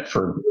only in it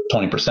for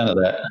 20% of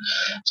that,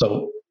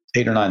 so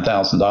 $8,000 or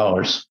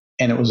 $9,000,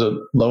 and it was a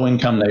low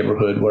income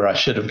neighborhood where I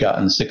should have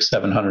gotten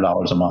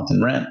 $600-700 a month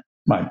in rent.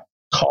 My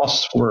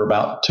costs were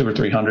about $200 or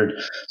 $300,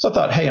 so I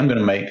thought, hey, I'm going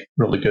to make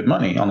really good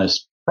money on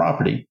this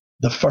property.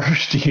 The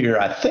first year,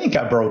 I think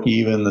I broke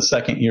even. The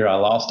second year, I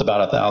lost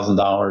about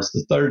 $1,000.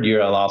 The third year,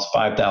 I lost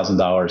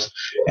 $5,000.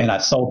 And I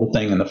sold the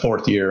thing in the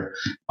fourth year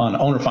on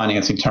owner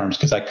financing terms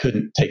because I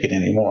couldn't take it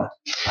anymore.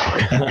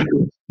 And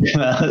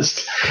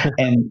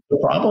the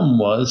problem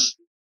was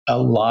a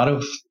lot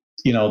of,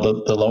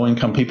 the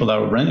low-income people that I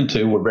would rent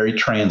into were very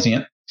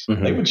transient.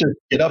 They would just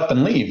get up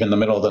and leave in the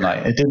middle of the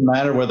night. It didn't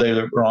matter whether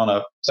they were on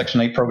a Section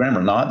 8 program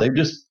or not. They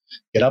just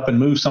get up and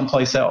move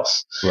someplace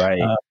else.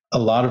 Right. a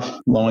lot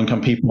of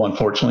low-income people,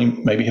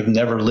 unfortunately, maybe have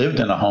never lived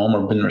in a home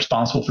or been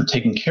responsible for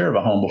taking care of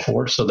a home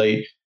before. So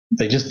they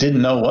just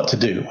didn't know what to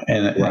do.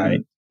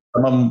 And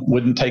some of them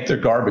wouldn't take their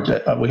garbage.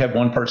 We had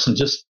one person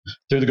just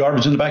threw the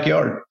garbage in the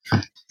backyard.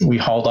 We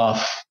hauled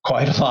off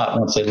quite a lot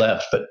once they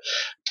left.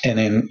 And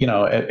then,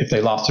 if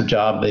they lost their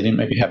job, they didn't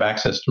maybe have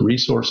access to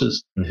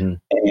resources. Mm-hmm.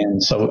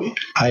 And so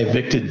I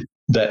evicted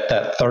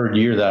that third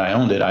year that I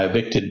owned it. I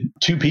evicted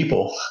 2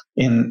 people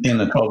in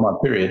a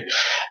 12-month period.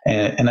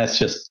 And it's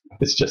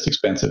just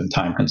expensive and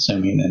time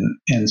consuming.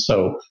 And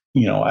so,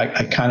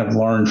 I kind of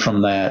learned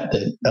from that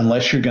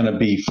unless you're going to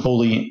be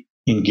fully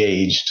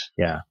engaged,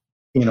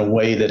 in a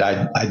way that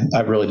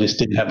I really just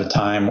didn't have the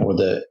time or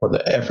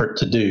the effort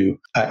to do,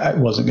 I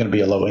wasn't going to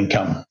be a low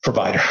income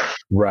provider.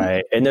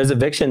 Right. And those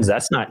evictions,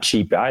 that's not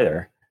cheap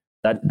either.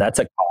 That's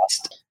a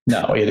cost.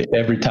 No,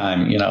 every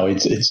time,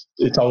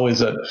 it's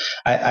always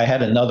I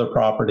had another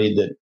property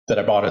that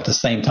I bought at the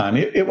same time.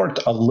 It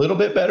worked a little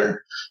bit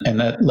better. And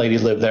that lady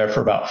lived there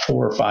for about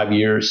 4 or 5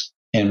 years,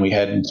 and we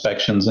had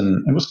inspections,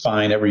 and it was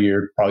fine every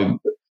year. Probably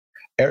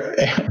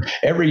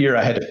every year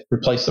I had to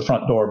replace the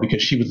front door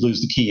because she would lose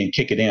the key and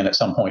kick it in at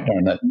some point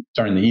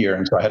during the year.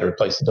 And so I had to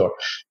replace the door.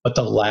 But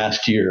the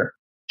last year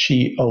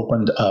she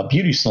opened a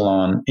beauty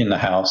salon in the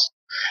house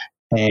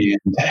and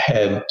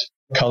had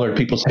colored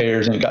people's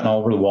hairs and gotten all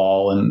over the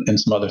wall, and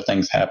some other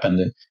things happened.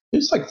 And it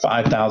was like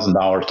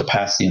 $5,000 to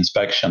pass the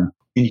inspection.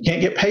 And you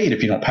can't get paid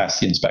if you don't pass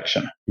the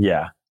inspection.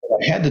 Yeah.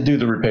 I had to do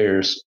the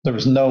repairs. There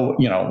was no,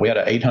 we had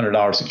an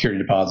 $800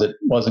 security deposit,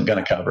 wasn't going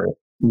to cover it.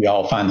 We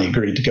all finally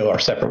agreed to go our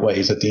separate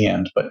ways at the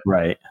end, but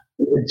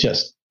it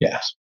just,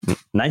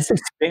 nice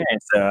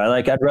experience though.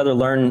 I'd rather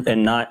learn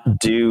and not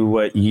do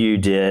what you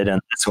did on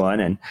this one.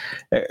 And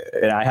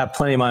I have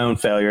plenty of my own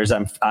failures.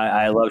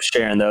 I love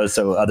sharing those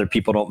so other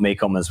people don't make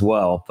them as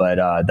well.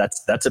 But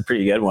that's a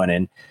pretty good one.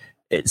 And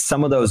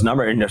some of those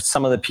numbers, and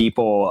some of the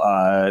people,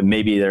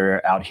 maybe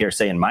they're out here,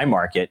 say in my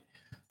market,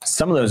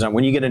 some of those,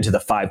 when you get into the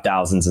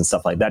 5,000s and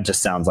stuff like that,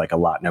 just sounds like a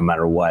lot no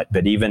matter what.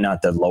 But even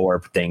at the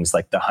lower things,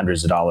 like the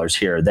hundreds of dollars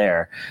here or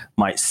there,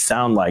 might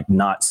sound like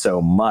not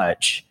so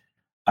much,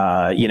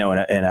 in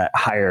a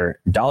higher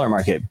dollar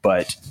market.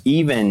 But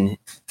even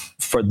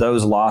for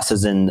those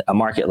losses in a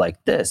market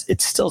like this,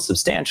 it's still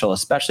substantial,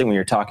 especially when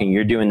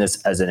you're doing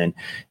this as an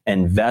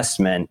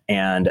investment,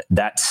 and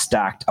that's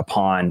stacked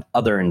upon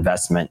other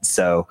investments.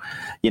 So,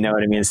 you know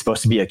what I mean? It's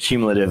supposed to be a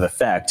cumulative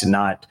effect,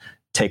 not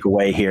take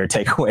away here,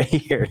 take away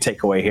here,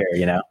 take away here,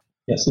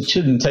 Yes, it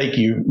shouldn't take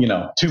you,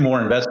 2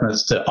 more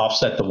investments to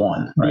offset the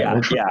one. Right?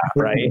 Yeah,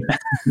 right.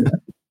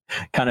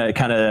 kind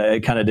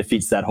of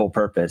defeats that whole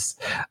purpose.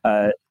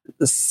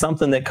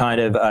 Something that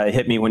kind of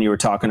hit me when you were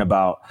talking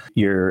about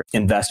your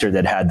investor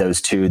that had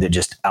those 2 that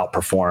just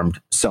outperformed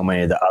so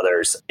many of the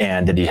others,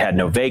 and that he had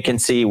no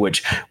vacancy,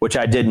 which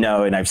I did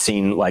know, and I've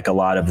seen like a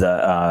lot of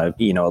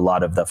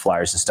the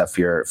flyers and stuff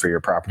for your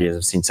properties.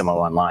 I've seen some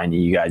online.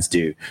 You guys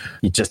do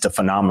just a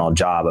phenomenal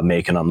job of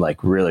making them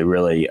like really,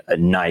 really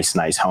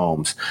nice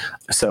homes.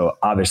 So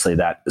obviously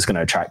that is going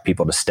to attract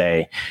people to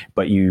stay.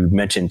 But you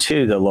mentioned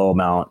too the low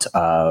amount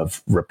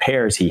of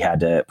repairs he had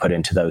to put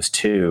into those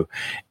 2,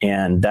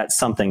 and that's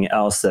something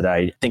else that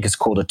I think is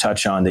cool to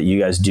touch on, that you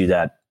guys do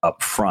that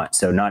up front.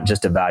 So not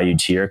just a value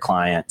to your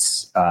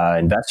clients,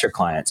 investor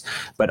clients,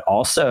 but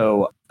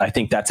also I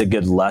think that's a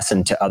good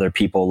lesson to other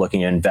people looking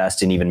to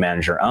invest and even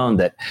manage your own,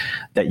 that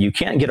you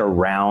can't get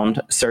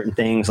around certain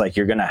things. Like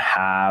you're going to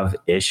have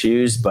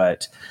issues,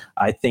 but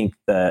I think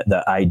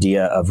the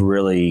idea of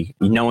really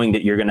knowing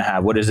that you're going to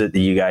have, what is it that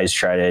you guys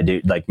try to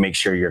do? Like make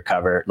sure you're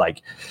covered,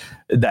 like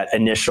that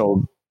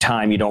initial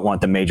time, you don't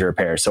want the major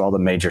repairs. So all the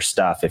major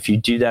stuff, if you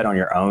do that on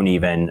your own,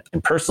 even in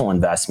personal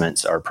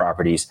investments or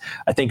properties,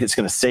 I think it's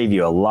going to save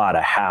you a lot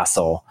of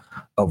hassle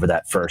over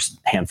that first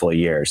handful of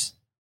years.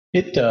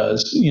 It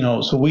does,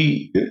 so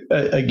we,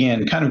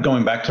 again, kind of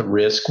going back to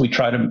risk, we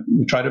try to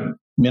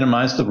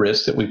minimize the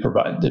risk that we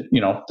provide,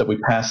 that we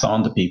pass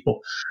on to people.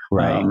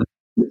 Right.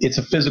 It's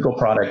a physical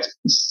product.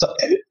 So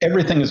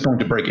everything is going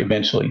to break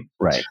eventually.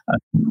 Right.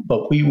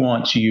 But we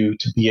want you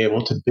to be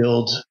able to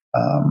build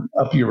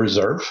up your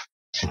reserve.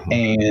 Mm-hmm.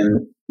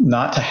 And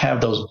not to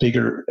have those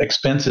bigger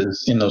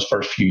expenses in those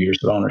first few years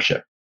of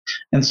ownership.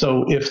 And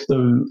so if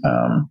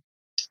the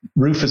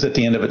roof is at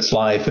the end of its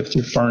life, if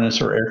your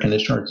furnace or air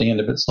conditioner at the end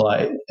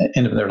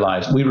of their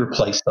lives, we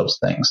replace those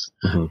things.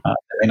 Mm-hmm.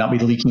 They may not be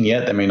leaking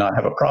yet, they may not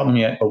have a problem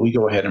yet, but we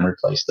go ahead and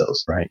replace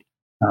those. Right.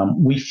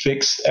 We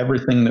fix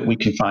everything that we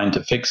can find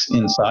to fix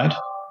inside.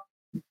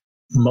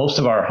 Most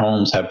of our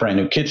homes have brand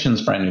new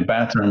kitchens, brand new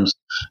bathrooms,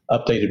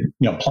 updated,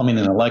 plumbing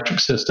and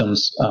electric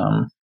systems.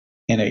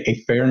 And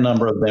a fair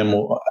number of them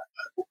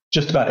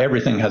just about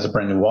everything has a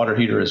brand new water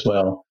heater as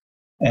well.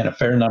 And a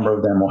fair number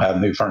of them will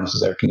have new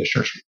furnaces, air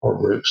conditioners, or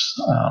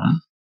roofs.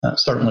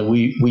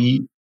 Certainly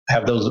we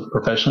have those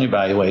professionally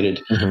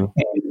evaluated. Mm-hmm.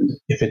 And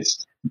if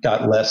it's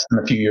got less than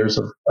a few years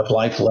of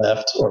life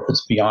left, or if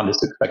it's beyond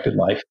its expected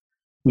life,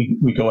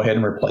 we go ahead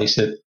and replace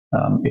it.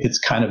 If it's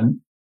kind of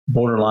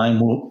borderline,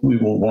 we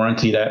will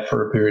warranty that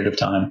for a period of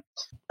time.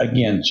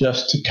 Again,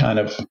 just to kind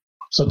of,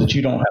 so that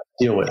you don't have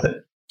to deal with it.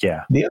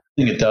 Yeah. The other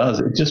thing it does,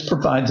 it just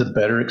provides a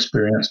better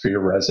experience for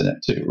your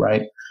resident too,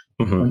 right?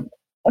 Mm-hmm.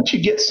 Once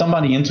you get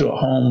somebody into a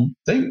home,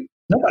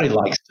 nobody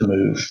likes to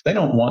move. They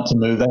don't want to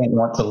move. They don't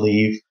want to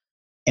leave.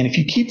 And if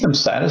you keep them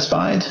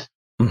satisfied,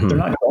 Mm-hmm. they're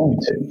not going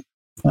to.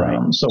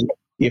 Right. So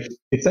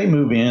if they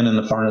move in and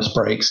the furnace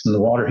breaks and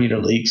the water heater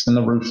leaks and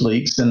the roof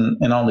leaks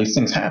and all these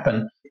things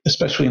happen,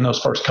 especially in those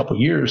first couple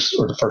of years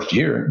or the first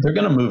year, they're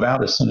going to move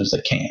out as soon as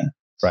they can.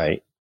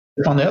 Right.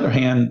 If on the other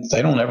hand,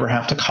 they don't ever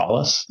have to call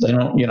us, they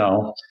don't,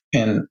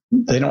 and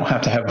they don't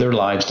have to have their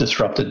lives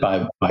disrupted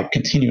by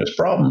continuous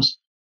problems,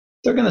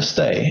 they're going to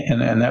stay.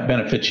 And that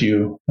benefits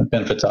you, it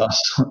benefits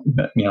us,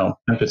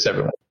 benefits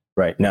everyone.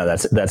 Right. No,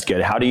 that's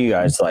good. How do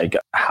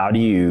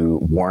you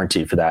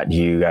warranty for that? Do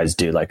you guys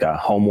do like a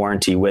home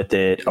warranty with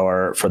it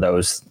or for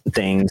those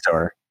things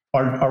or?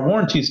 Our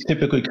warranties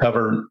typically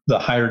cover the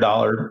higher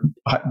dollar,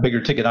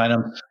 bigger ticket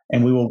items,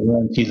 and we will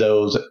warranty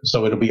those.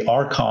 So it'll be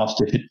our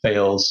cost if it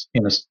fails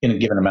in a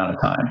given amount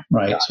of time,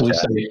 right? Gotcha. So we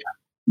say,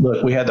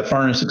 look, we had the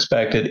furnace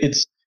inspected.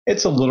 It's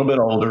a little bit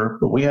older,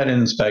 but we had it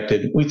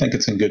inspected. We think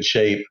it's in good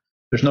shape.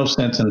 There's no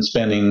sense in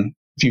spending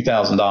a few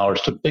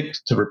 $1,000s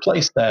to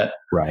replace that.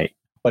 Right.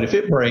 But if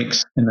it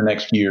breaks in the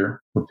next year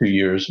or 2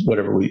 years,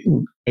 whatever we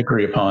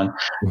agree upon,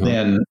 mm-hmm.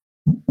 then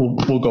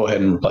we'll go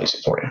ahead and replace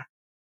it for you.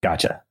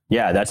 Gotcha.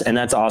 Yeah,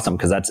 that's awesome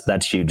because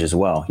that's huge as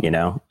well.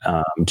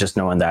 Just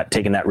knowing that,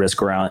 taking that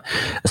risk around,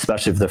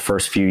 especially for the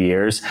first few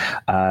years.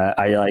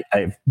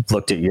 I've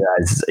looked at you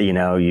guys.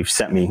 You've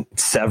sent me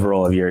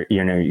several of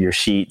your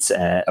sheets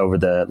over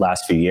the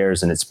last few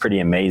years, and it's pretty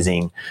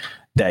amazing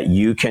that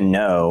you can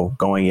know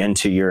going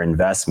into your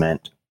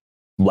investment,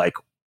 like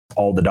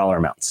all the dollar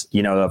amounts.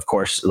 Of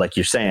course, like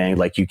you're saying,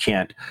 like you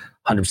can't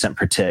 100%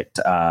 predict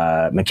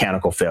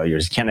mechanical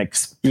failures. You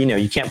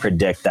can't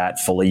predict that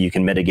fully. You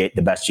can mitigate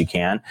the best you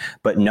can,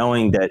 but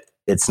knowing that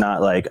it's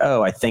not like,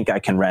 oh, I think I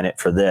can rent it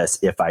for this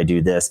if I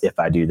do this, if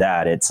I do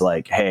that. It's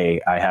like, hey,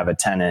 I have a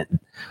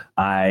tenant.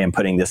 I am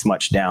putting this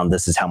much down.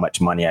 This is how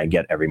much money I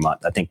get every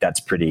month. I think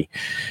that's pretty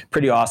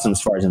awesome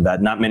as far as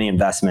not many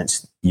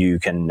investments you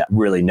can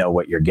really know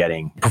what you're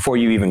getting before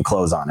you even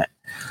close on it.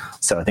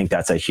 So I think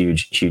that's a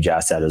huge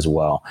asset as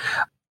well.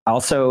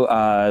 Also,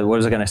 what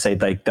was I going to say?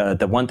 Like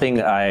the one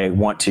thing I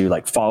want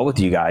to follow with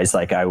you guys,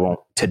 I won't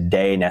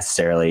today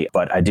necessarily,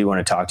 but I do want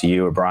to talk to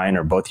you or Brian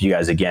or both of you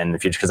guys again in the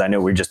future, because I know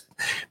we're just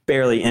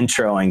barely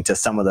introing to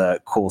some of the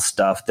cool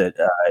stuff that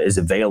is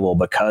available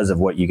because of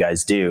what you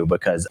guys do,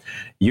 because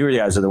you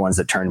guys are the ones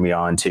that turned me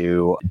on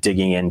to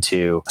digging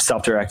into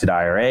self-directed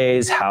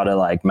IRAs, how to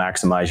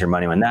maximize your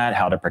money on that,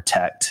 how to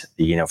protect,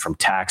 from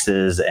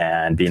taxes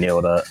and being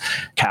able to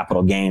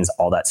capital gains,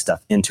 all that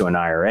stuff into an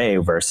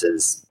IRA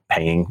versus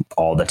paying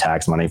all the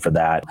tax money for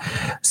that.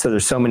 So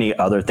there's so many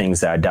other things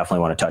that I definitely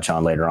want to touch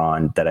on later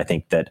on that I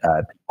think that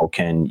people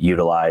can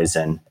utilize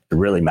and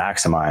really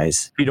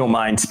maximize. If you don't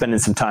mind spending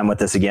some time with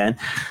us again.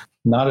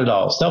 Not at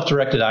all.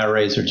 Self-directed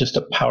IRAs are just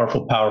a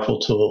powerful, powerful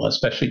tool,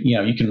 especially,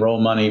 you can roll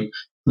money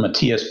from a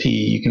TSP,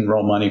 you can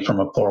roll money from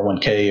a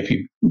 401k if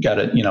you've got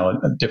a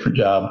different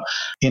job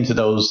into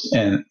those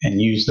and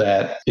use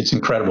that. It's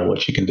incredible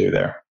what you can do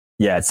there.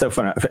 Yeah, it's so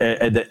fun.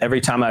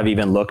 Every time I've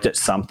even looked at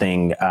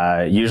something,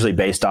 usually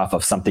based off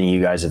of something you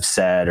guys have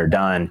said or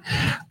done,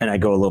 and I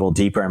go a little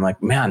deeper, I'm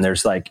like, man,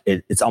 there's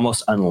it's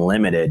almost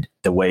unlimited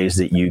the ways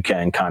that you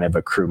can kind of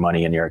accrue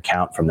money in your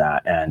account from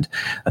that. And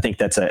I think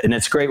it's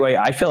a great way.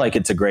 I feel like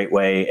it's a great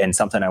way and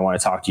something I want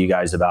to talk to you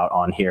guys about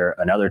on here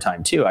another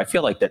time too. I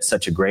feel like that's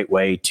such a great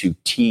way to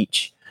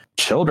teach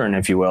children,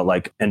 if you will,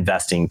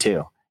 investing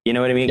too. You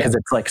know what I mean? Because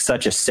it's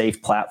such a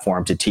safe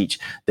platform to teach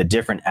the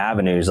different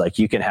avenues.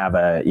 You can have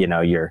you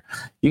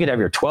could have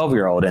your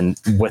 12-year-old and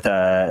with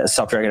a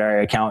self-directed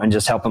IRA account and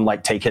just help him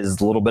take his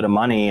little bit of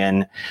money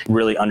and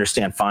really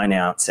understand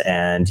finance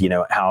and,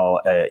 how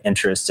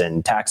interest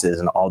and taxes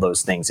and all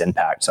those things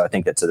impact. So I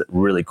think that's a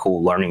really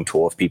cool learning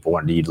tool if people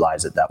wanted to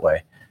utilize it that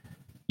way.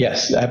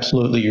 Yes,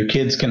 absolutely. Your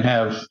kids can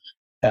have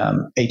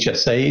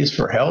HSAs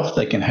for health.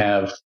 They can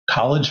have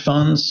college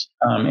funds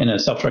in a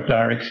self-directed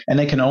IRA, and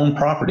they can own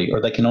property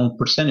or they can own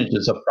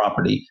percentages of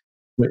property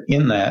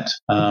within that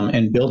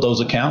and build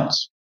those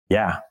accounts.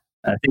 Yeah.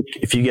 I think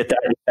if you get that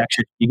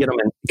infectious, you get them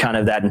in kind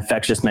of that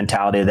infectious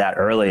mentality that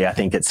early, I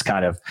think it's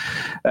kind of,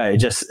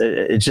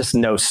 it's just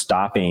no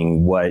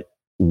stopping what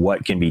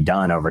can be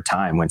done over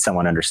time when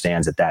someone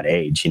understands at that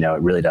age.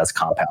 It really does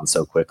compound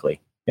so quickly.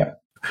 Yeah.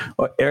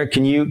 Well, Eric,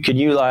 can you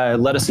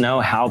let us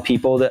know how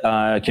people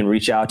that can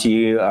reach out to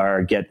you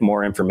or get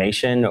more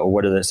information, or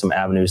what are some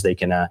avenues they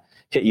can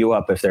hit you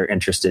up if they're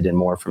interested in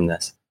more from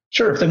this?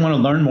 Sure. If they want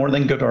to learn more, they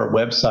can go to our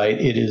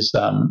website. It is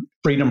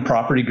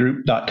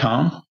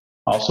freedompropertygroup.com.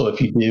 Also, if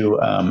you do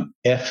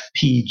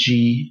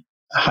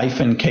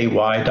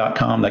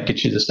fpg-ky.com, that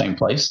gets you the same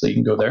place. So you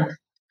can go there.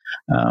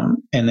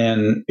 And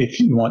then if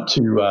you want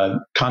to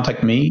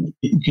contact me,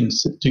 you can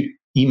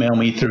email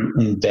me through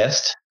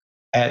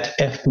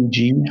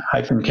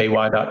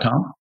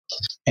invest@fpg-ky.com.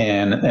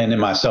 And then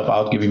myself,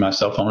 I'll give you my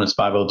cell phone. It's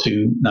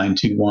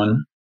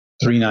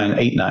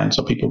 502-921-3989.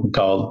 So people can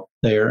call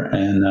there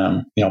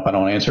and, if I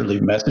don't answer,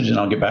 leave a message and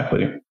I'll get back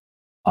with you.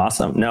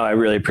 Awesome. No, I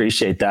really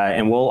appreciate that.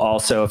 And we'll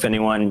also, if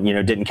anyone,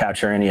 didn't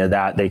capture any of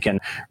that, they can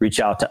reach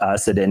out to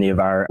us at any of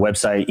our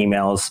website,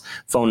 emails,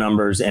 phone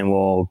numbers, and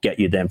we'll get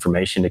you the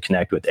information to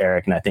connect with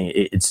Eric. And I think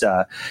it's,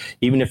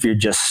 even if you're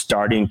just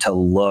starting to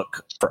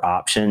look for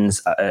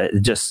options,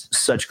 just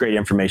such great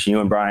information. You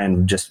and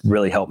Brian just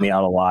really helped me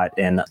out a lot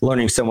in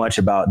learning so much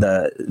about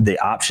the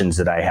options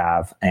that I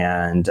have.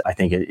 And I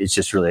think it's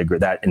just really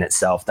that in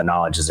itself, the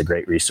knowledge is a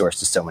great resource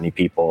to so many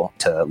people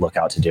to look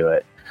out to do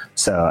it.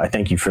 So I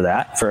thank you for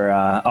that, for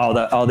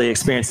all the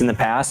experience in the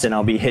past, and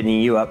I'll be hitting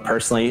you up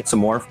personally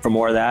for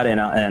more of that,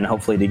 and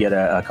hopefully to get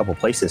a couple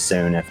places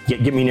soon.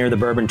 Get me near the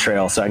Bourbon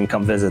Trail so I can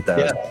come visit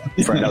those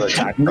for another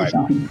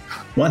time.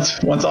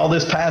 Once all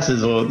this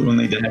passes, we'll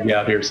need to have you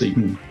out here so you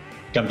can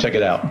come check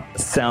it out.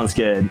 Sounds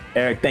good,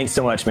 Eric. Thanks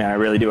so much, man. I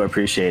really do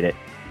appreciate it.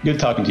 Good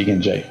talking to you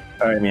again, Jay.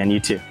 All right, man. You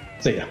too.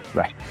 See ya.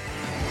 Bye.